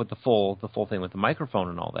hook it up with the full thing with the microphone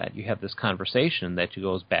and all that, you have this conversation that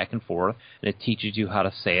goes back and forth, and it teaches you how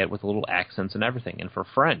to say it with little accents and everything. And for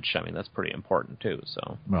French, I mean, that's pretty important too.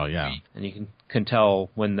 So, well, yeah, and you can tell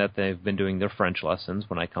when that they've been doing their French lessons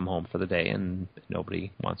when I come home for the day and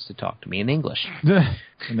nobody wants to talk to me in English.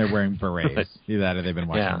 And they're wearing berets. Either that or they've been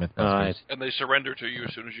watching Mythbusters. Right. And they surrender to you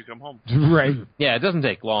as soon as you come home. Right. Yeah, it doesn't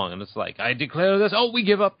take long, and it's like, I declare this, we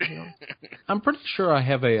give up. I'm pretty sure I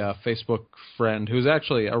have a Facebook friend who's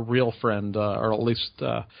actually a real friend, or at least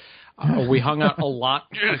we hung out a lot.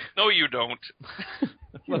 No, you don't.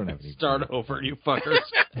 You don't have any Start over, you fuckers.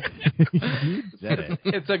 You said it.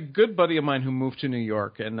 It's a good buddy of mine who moved to New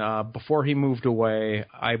York, and before he moved away,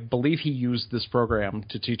 I believe he used this program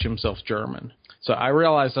to teach himself German. So I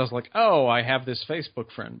realized, I was like, I have this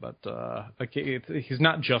Facebook friend, but he's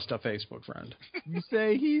not just a Facebook friend. You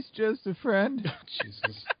say he's just a friend?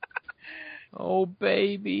 Jesus. Oh,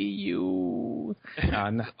 baby, you.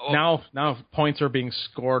 Now points are being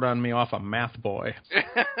scored on me off a math boy.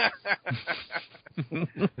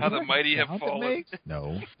 How the mighty have fallen.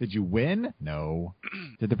 No. Did you win? No.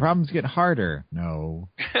 Did the problems get harder? No.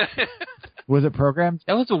 Was it programmed?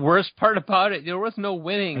 That was the worst part about it. There was no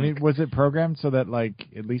winning. I mean, was it programmed so that,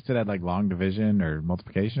 at least it had, long division or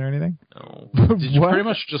multiplication or anything? No. Did you pretty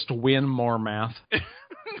much just win more math?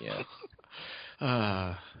 Yes.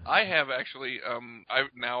 I have actually.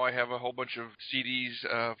 I have a whole bunch of CDs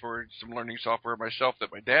for some learning software myself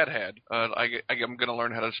that my dad had. I'm going to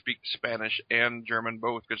learn how to speak Spanish and German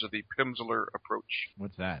both because of the Pimsleur approach.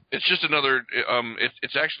 What's that? It's just another.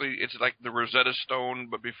 It's like the Rosetta Stone,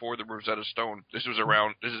 but before the Rosetta Stone. This has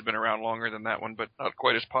been around longer than that one, but not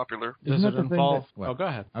quite as popular. Does it involve? Well, go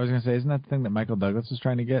ahead. I was going to say, isn't that the thing that Michael Douglas was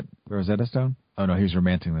trying to get? The Rosetta Stone? Oh no, he's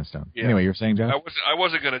romancing the stone. Yeah. Anyway, you were saying, Josh? I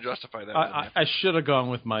wasn't going to justify that. I should have gone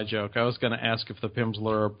with my joke. I was going to ask if the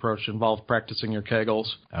Pimsleur approach involved practicing your Kegels.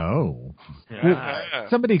 Oh. Yeah.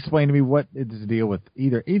 Somebody explain to me what is the deal with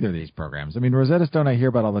either of these programs. I mean, Rosetta Stone I hear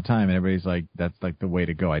about all the time, and everybody's like, that's the way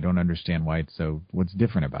to go. I don't understand why it's so. What's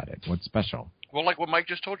different about it? What's special? Well, like what Mike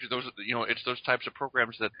just told you, it's those types of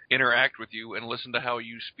programs that interact with you and listen to how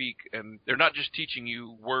you speak, and they're not just teaching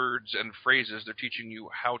you words and phrases; they're teaching you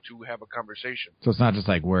how to have a conversation. So it's not just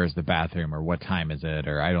like where's the bathroom or what time is it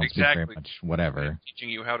or I don't speak very much, whatever. They're teaching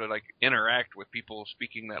you how to interact with people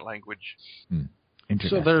speaking that language.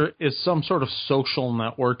 So there is some sort of social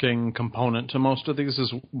networking component to most of these.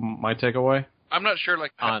 Is my takeaway? I'm not sure,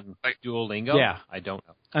 on Duolingo? Yeah. I don't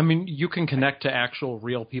know. I mean, you can connect to actual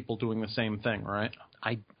real people doing the same thing, right?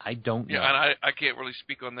 I don't know. Yeah, and I can't really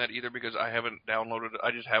speak on that either because I haven't downloaded it.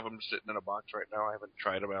 I just have them sitting in a box right now. I haven't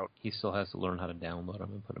tried them out. He still has to learn how to download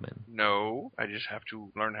them and put them in. No, I just have to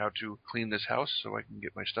learn how to clean this house so I can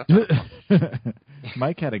get my stuff out.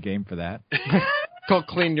 Mike had a game for that. Called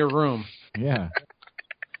Clean Your Room. Yeah.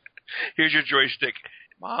 Here's your joystick.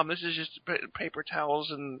 Mom, this is just paper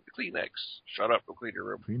towels and Kleenex. Shut up, go clean your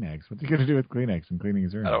room. Kleenex? What's he going to do with Kleenex and cleaning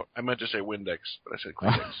his room? I meant to say Windex, but I said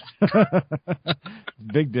Kleenex.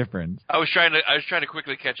 Big difference. I was trying to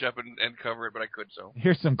quickly catch up and cover it, but I couldn't. So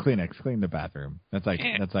here's some Kleenex. Clean the bathroom. That's I'll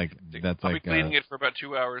be cleaning it for about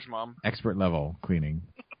 2 hours, Mom. Expert level cleaning.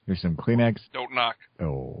 Here's some Kleenex. Don't knock.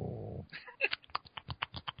 Oh.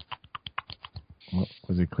 What,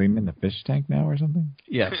 was he cleaning the fish tank now or something?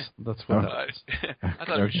 Yes, that's what. I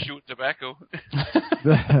thought it was chewing tobacco.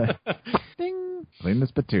 Ding! Clean the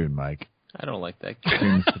spittoon, Mike. I don't like that.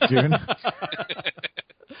 Clean the spittoon.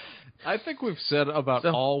 I think we've said about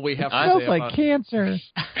all we have to Smells say like about, cancer.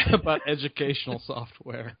 about educational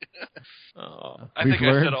software. I think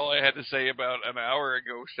I said all I had to say about an hour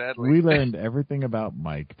ago, sadly. We learned everything about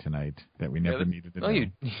Mike tonight that we never needed to know.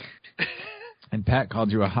 And Pat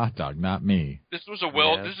called you a hot dog, not me. This was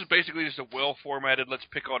This is basically just a well-formatted "Let's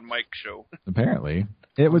pick on Mike" show. Apparently,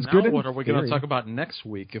 it was now good. What are we going to talk about next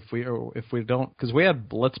week if we don't? Because we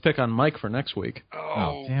had "Let's pick on Mike" for next week.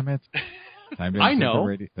 Oh damn it! Time to I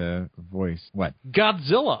know the voice. What?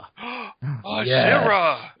 Godzilla.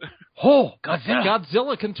 Zira! Oh, Godzilla!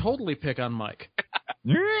 Godzilla can totally pick on Mike.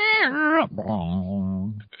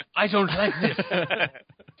 I don't like this.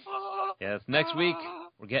 Yes, next week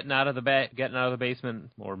we're getting out of the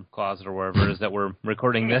basement or closet or wherever it is that we're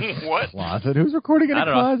recording this. What? Closet? Who's recording in a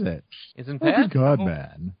closet? Isn't Oh, Pat? good God,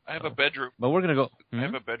 man. I have a bedroom. But we're gonna go. I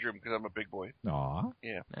have a bedroom because I'm a big boy. Aw.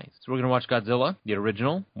 Yeah. Nice. So we're gonna watch Godzilla, the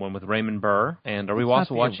original one with Raymond Burr, and are we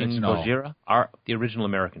also the watching original. Gojira? The original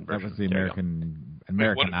American version. That was the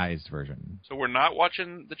Americanized version. So we're not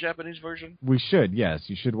watching the Japanese version? We should, yes.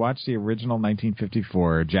 You should watch the original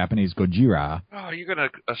 1954 Japanese Gojira. Oh, you're going to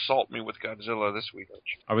assault me with Godzilla this week, aren't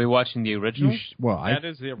you? Are we watching the original? That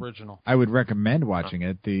is the original. I would recommend watching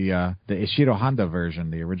it. The Ishiro Honda version,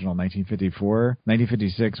 the original 1954.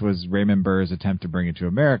 1956 was Raymond Burr's attempt to bring it to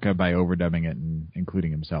America by overdubbing it and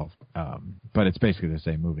including himself. But it's basically the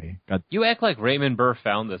same movie. You act like Raymond Burr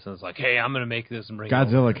found this and was like, hey, I'm going to make this and bring it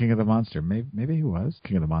Godzilla, over. King of the Monster. Maybe he was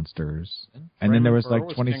King of the Monsters. And Raymond then there was Burr like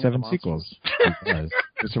was 27 sequels. He was.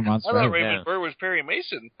 Mr. Monster. I thought Raymond Burr was Perry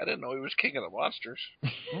Mason. I didn't know he was King of the Monsters.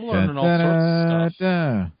 I'm learning all sorts of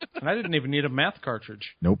stuff. And I didn't even need a math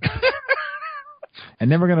cartridge. Nope.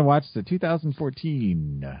 And then we're going to watch the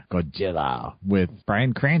 2014 Godzilla with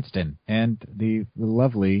Bryan Cranston and the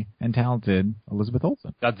lovely and talented Elizabeth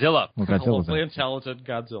Olsen. Godzilla. Well, Godzilla's in Lovely it. and talented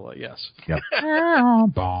Godzilla, yes. Yep.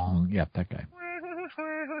 Bong. Yep, that guy.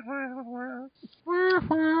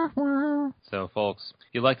 So, folks, if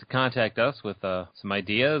you'd like to contact us with some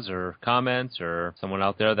ideas or comments or someone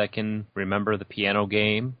out there that can remember the piano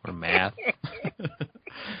game or math,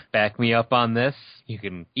 back me up on this, you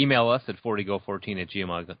can email us at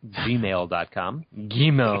 40go14@gmail.com.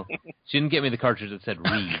 Gmail. She didn't get me the cartridge that said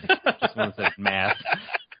read, just one that said math.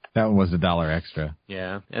 That one was $1 extra.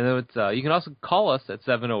 Yeah, and then it's, you can also call us at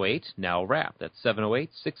 708-NOW-RAP. That's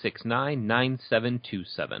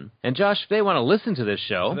 708-669-9727. And Josh, if they want to listen to this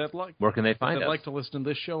show, where can they find us? If they'd like to listen to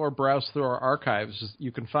this show or browse through our archives,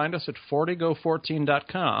 you can find us at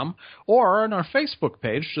 40go14.com or on our Facebook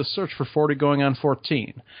page. Just search for 40 Going on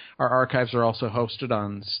 14. Our archives are also hosted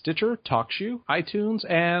on Stitcher, TalkShoe, iTunes,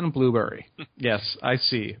 and Blueberry. Yes, I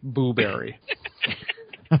see. Blueberry.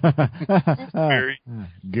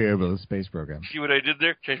 Gerbil Space Program. See what I did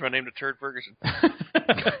there? Changed my name to Turd Ferguson.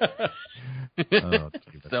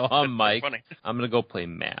 So I'm Mike. Funny. I'm going to go play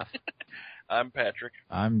math. I'm Patrick.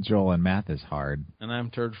 I'm Joel, and math is hard. And I'm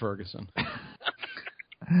Turd Ferguson.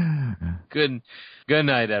 Good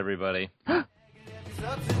night, everybody.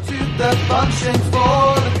 Substitute the functions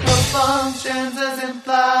for the co-functions as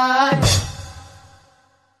implied. And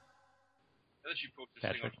then she posted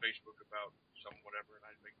this thing on Facebook about some whatever, and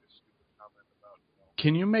I'd make this stupid comment about,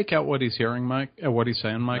 Can you make out what he's hearing, Mike? What he's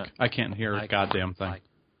saying, Mike? I can't hear a I- goddamn thing.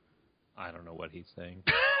 I don't know what he's saying.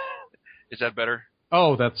 Is that better?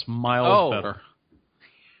 Oh, that's miles better.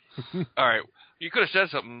 All right. You could have said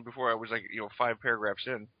something before I was 5 paragraphs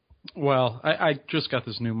in. Well, I just got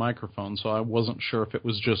this new microphone, so I wasn't sure if it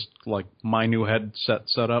was just like my new headset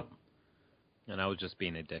set up. And I was just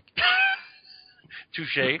being a dick.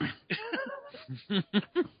 Touche.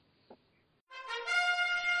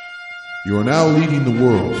 You are now leading the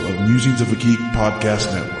world of Musings of a Geek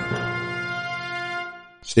podcast network.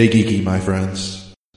 Stay geeky, my friends.